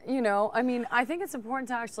often, you know, I mean, I think it's important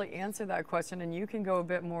to actually answer that question, and you can go a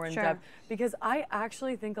bit more in depth, because I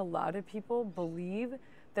actually think a lot of people believe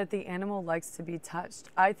that the animal likes to be touched.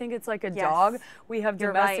 I think it's like a dog. We have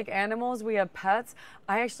domestic animals, we have pets.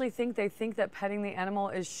 I actually think they think that petting the animal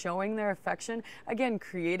is showing their affection. Again,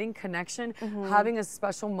 creating connection, having a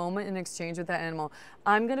special moment in exchange with that animal.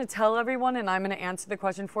 I'm gonna tell everyone, and I'm gonna answer the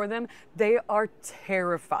question for them, they are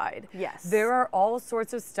terrified. Yes. There are all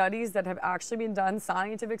sorts of studies that have actually been done,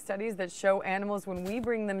 scientific studies that show animals, when we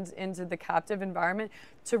bring them into the captive environment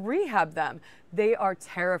to rehab them, they are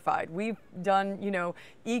terrified. We've done, you know,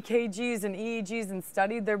 EKGs and EEGs and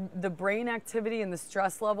studied the brain activity and the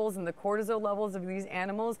stress levels and the cortisol levels of these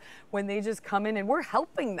animals when they just come in, and we're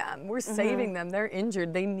helping them. We're saving them. They're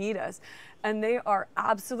injured. They need us. And they are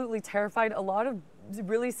absolutely terrified. A lot of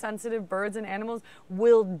really sensitive birds and animals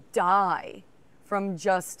will die from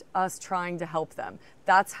just us trying to help them.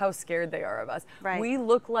 That's how scared they are of us. Right. We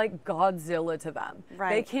look like Godzilla to them. Right.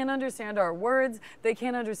 They can't understand our words. They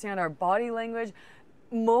can't understand our body language.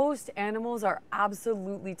 Most animals are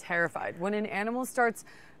absolutely terrified. When an animal starts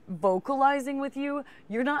vocalizing with you,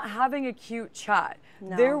 you're not having a cute chat.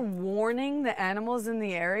 No. They're warning the animals in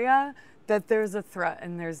the area that there's a threat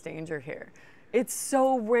and there's danger here. It's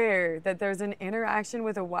so rare that there's an interaction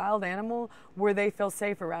with a wild animal where they feel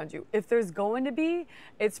safe around you. If there's going to be,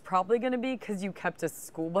 it's probably going to be because you kept a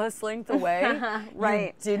school bus length away.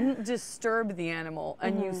 Right. You didn't disturb the animal,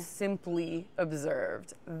 and you simply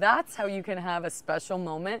observed. That's how you can have a special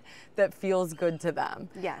moment that feels good to them.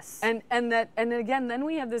 Yes. And again, then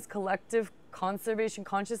we have this collective conservation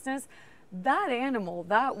consciousness. That animal,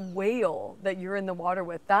 that whale that you're in the water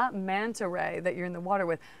with, that manta ray that you're in the water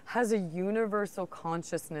with, has a universal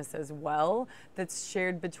consciousness as well that's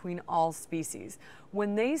shared between all species.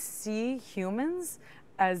 When they see humans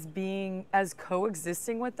as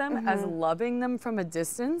coexisting with them, as loving them from a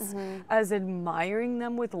distance, as admiring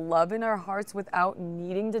them with love in our hearts without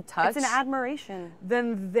needing to touch, It's an admiration.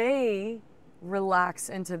 then they relax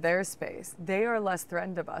into their space. They are less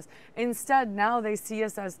threatened of us. Instead, now they see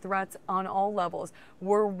us as threats on all levels.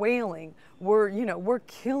 We're whaling, we're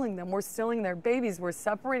killing them, we're stealing their babies, we're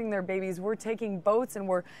separating their babies, we're taking boats and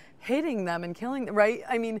we're hitting them and killing them, right?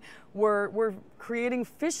 I mean, we're creating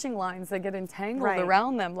fishing lines that get entangled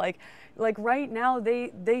around them. Like right now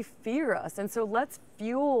they fear us. And so let's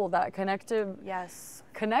fuel that collective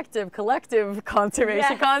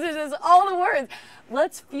conservation consciousness, all the words.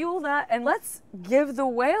 Let's fuel that, and let's give the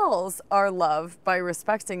whales our love by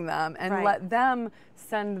respecting them, and let them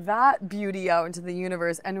send that beauty out into the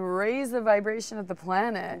universe and raise the vibration of the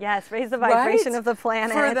planet. Yes, raise the vibration of the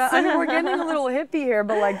planet. I mean, we're getting a little hippie here,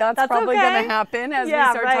 but like that's probably going to happen as we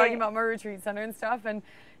start talking about my retreat center and stuff. And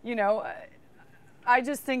you know, I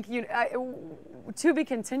just think to be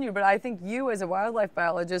continued, but I think you as a wildlife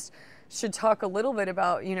biologist should talk a little bit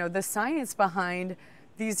about, you know, the science behind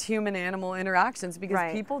these human-animal interactions,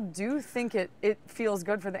 because people do think it feels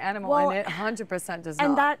good for the animal, and it 100% does not.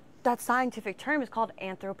 And that scientific term is called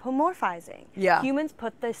anthropomorphizing. Yeah. Humans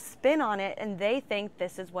put this spin on it, and they think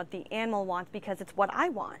this is what the animal wants because it's what I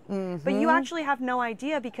want. But you actually have no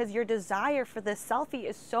idea, because your desire for this selfie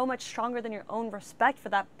is so much stronger than your own respect for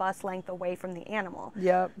that bus length away from the animal.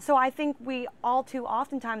 Yep. So I think we all too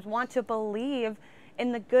oftentimes want to believe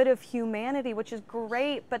in the good of humanity, which is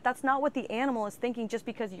great, but that's not what the animal is thinking just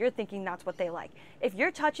because you're thinking that's what they like. If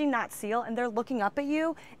you're touching that seal and they're looking up at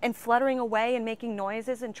you and fluttering away and making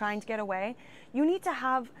noises and trying to get away, you need to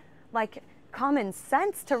have like common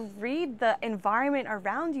sense to read the environment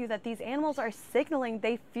around you, that these animals are signaling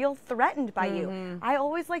they feel threatened by you. I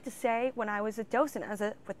always like to say, when I was a docent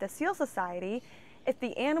with the Seal Society, if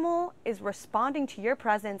the animal is responding to your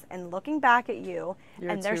presence and looking back at you,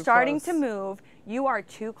 and they're starting to move, you are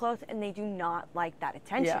too close, and they do not like that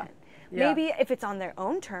attention. Maybe if it's on their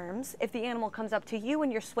own terms, if the animal comes up to you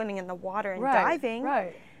and you're swimming in the water and diving,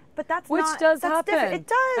 but that's which not, does that's happen. Different. It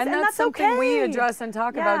does, and that's something okay. we address and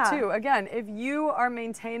talk about too. Again, if you are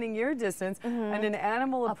maintaining your distance and an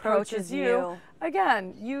animal approaches you,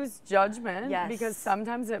 again, use judgment, because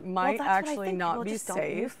sometimes it might actually not be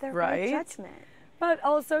safe, right? Judgment. But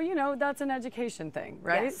also, you know, that's an education thing,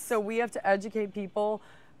 right? So we have to educate people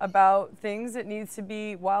about things. It needs to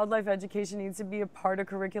be, wildlife education needs to be a part of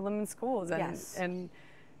curriculum in schools. And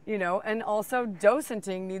you know, and also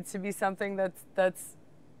docenting needs to be something that's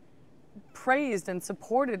praised and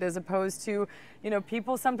supported, as opposed to, you know,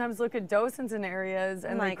 people sometimes look at docents in areas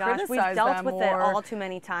and they criticize them. We've dealt with it all too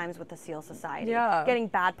many times with the Seal Society. Getting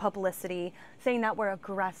bad publicity, saying that we're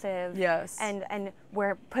aggressive, and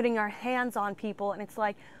we're putting our hands on people, and it's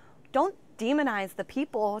like, don't demonize the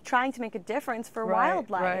people trying to make a difference for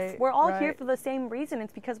wildlife. We're all here for the same reason.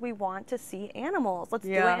 It's because we want to see animals. Let's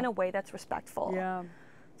do it in a way that's respectful.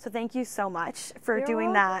 So thank you so much for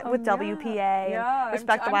doing that with WPA and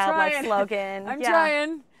Respect the Wildlife slogan. I'm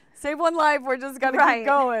trying. Save one life. We're just going to keep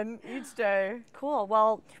going each day. Cool.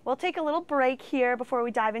 Well, we'll take a little break here before we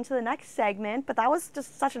dive into the next segment. But that was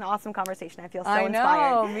just such an awesome conversation. I feel so inspired.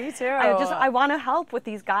 I know. Me too. I want to help with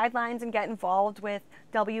these guidelines and get involved with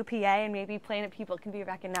WPA, and maybe Planet People can be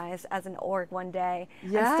recognized as an org one day.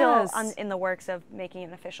 I'm still in the works of making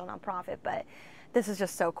an official nonprofit, but this is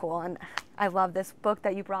just so cool, and I love this book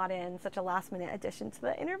that you brought in, such a last-minute addition to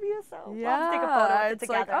the interview, so we'll have to take a photo of it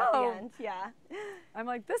together at the end. I'm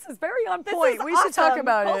like, this is very on point. We should talk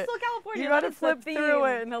about it. Coastal California. You got to flip through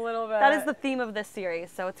it in a little bit. That is the theme of this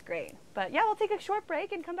series, so it's great. But yeah, we'll take a short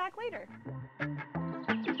break and come back later.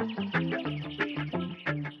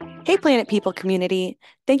 Hey, Planet People community.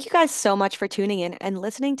 Thank you guys so much for tuning in and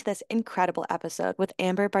listening to this incredible episode with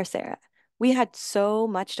Amber Becerra. We had so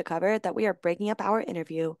much to cover that we are breaking up our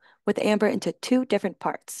interview with Amber into 2 different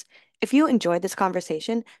parts. If you enjoyed this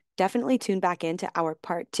conversation, definitely tune back into our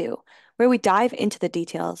part 2, where we dive into the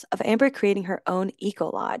details of Amber creating her own eco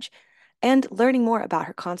lodge and learning more about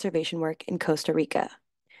her conservation work in Costa Rica.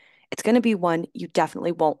 It's going to be one you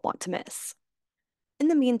definitely won't want to miss. In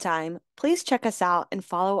the meantime, please check us out and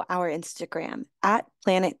follow our Instagram at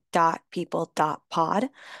planet.people.pod,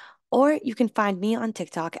 or you can find me on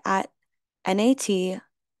TikTok at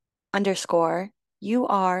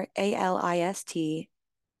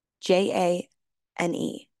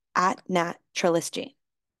NAT_URALISTJANE at Naturalistjane.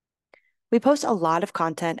 We post a lot of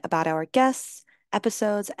content about our guests,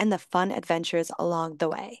 episodes, and the fun adventures along the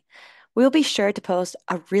way. We'll be sure to post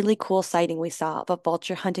a really cool sighting we saw of a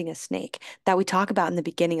vulture hunting a snake that we talk about in the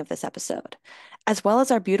beginning of this episode, as well as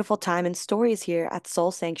our beautiful time and stories here at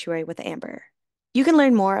Soul Sanctuary with Amber. You can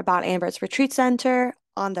learn more about Amber's retreat center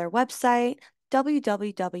on their website,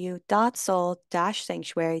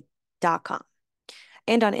 www.soul-sanctuary.com,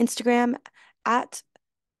 and on Instagram at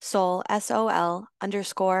Sol, S-O-L,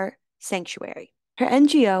 _ sanctuary. Her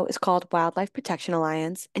NGO is called Wildlife Protection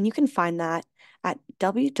Alliance, and you can find that at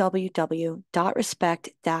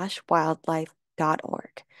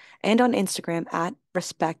www.respect-wildlife.org and on Instagram at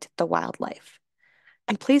respectthewildlife.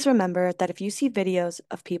 And please remember that if you see videos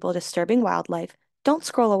of people disturbing wildlife, don't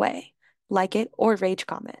scroll away, like it, or rage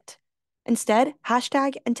comment. Instead,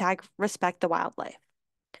 hashtag and tag Respect the Wildlife.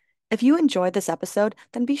 If you enjoyed this episode,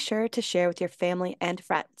 then be sure to share with your family and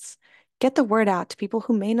friends. Get the word out to people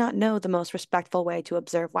who may not know the most respectful way to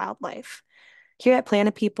observe wildlife. Here at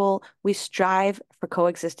Planet People, we strive for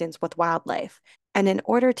coexistence with wildlife. And in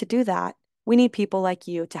order to do that, we need people like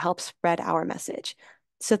you to help spread our message.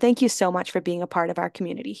 So thank you so much for being a part of our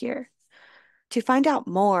community here. To find out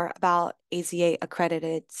more about AZA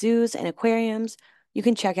accredited zoos and aquariums, you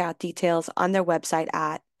can check out details on their website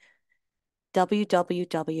at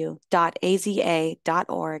www.aza.org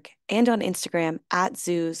and on Instagram at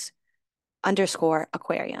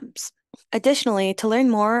zoos_aquariums. Additionally, to learn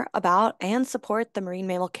more about and support the Marine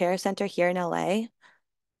Mammal Care Center here in LA,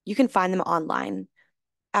 you can find them online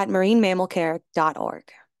at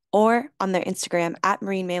marinemammalcare.org or on their Instagram at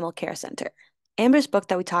Marine Mammal Care Center. Amber's book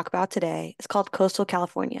that we talk about today is called Coastal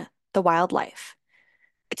California, The Wild Life.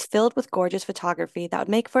 It's filled with gorgeous photography that would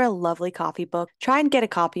make for a lovely coffee book. Try and get a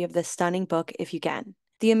copy of this stunning book if you can.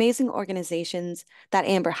 The amazing organizations that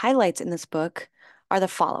Amber highlights in this book are the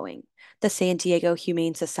following: the San Diego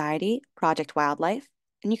Humane Society, Project Wildlife,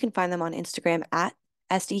 and you can find them on Instagram at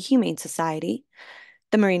SD Humane Society,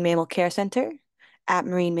 the Marine Mammal Care Center, at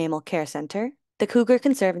Marine Mammal Care Center, the Cougar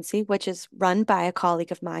Conservancy, which is run by a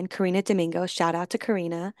colleague of mine, Karina Domingo. Shout out to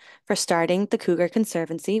Karina for starting the Cougar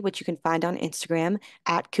Conservancy, which you can find on Instagram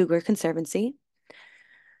at Cougar Conservancy.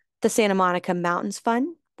 The Santa Monica Mountains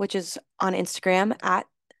Fund, which is on Instagram at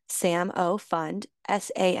SAMO Fund,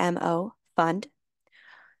 SAMO Fund.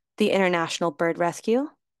 The International Bird Rescue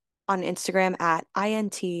on Instagram at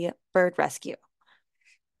INT Bird Rescue.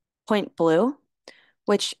 Point Blue,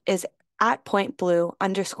 which is at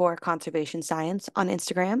 @point_blue_conservation science on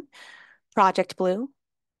Instagram. Project Blue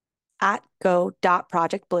at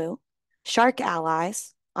go.projectblue. Shark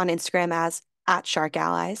Allies on Instagram as at Shark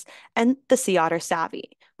Allies, and the Sea Otter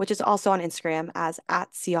Savvy, which is also on Instagram as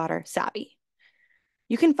at Sea Otter Savvy.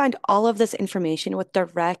 You can find all of this information with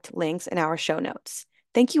direct links in our show notes.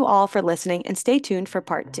 Thank you all for listening, and stay tuned for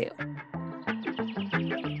part 2.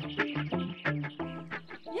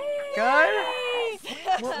 Good.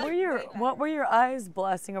 What were your eyes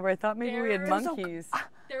blasting over? I thought maybe we had There was a- monkeys.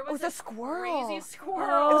 There was a a squirrel. crazy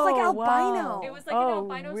squirrel. It was like Oh, albino. wow. It was like an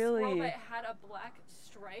albino really? squirrel that had a black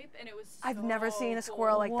stripe, and it was I've never so seen a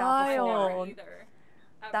squirrel cool. like that before. Wild. Either.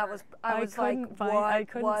 That Ever. was, I was like, what I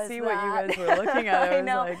couldn't was see that? what you guys were looking at. I I was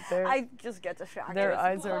know. like, I just get distracted. their It's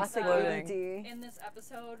eyes are classic exploding. ADD. In this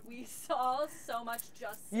episode, we saw so much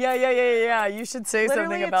justice. Yeah. You should say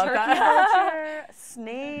Literally something a about turkey that. vulture,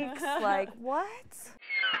 snakes, like what?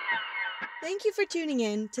 Thank you for tuning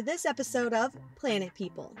in to this episode of Planet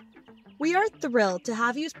People. We are thrilled to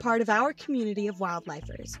have you as part of our community of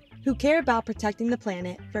wildlifers who care about protecting the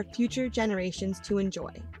planet for future generations to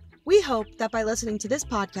enjoy. We hope that by listening to this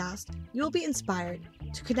podcast, you will be inspired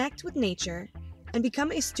to connect with nature and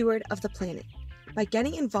become a steward of the planet by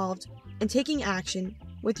getting involved and taking action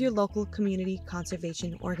with your local community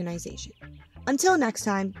conservation organization. Until next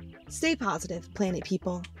time, stay positive, Planet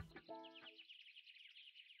People.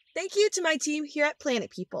 Thank you to my team here at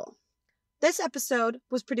Planet People. This episode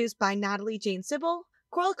was produced by Natalie Jane Sybil,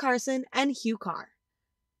 Coral Carson, and Hugh Carr.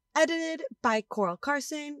 Edited by Coral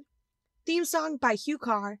Carson. Theme song by Hugh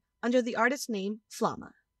Carr under the artist name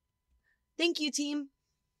Flama. Thank you, team.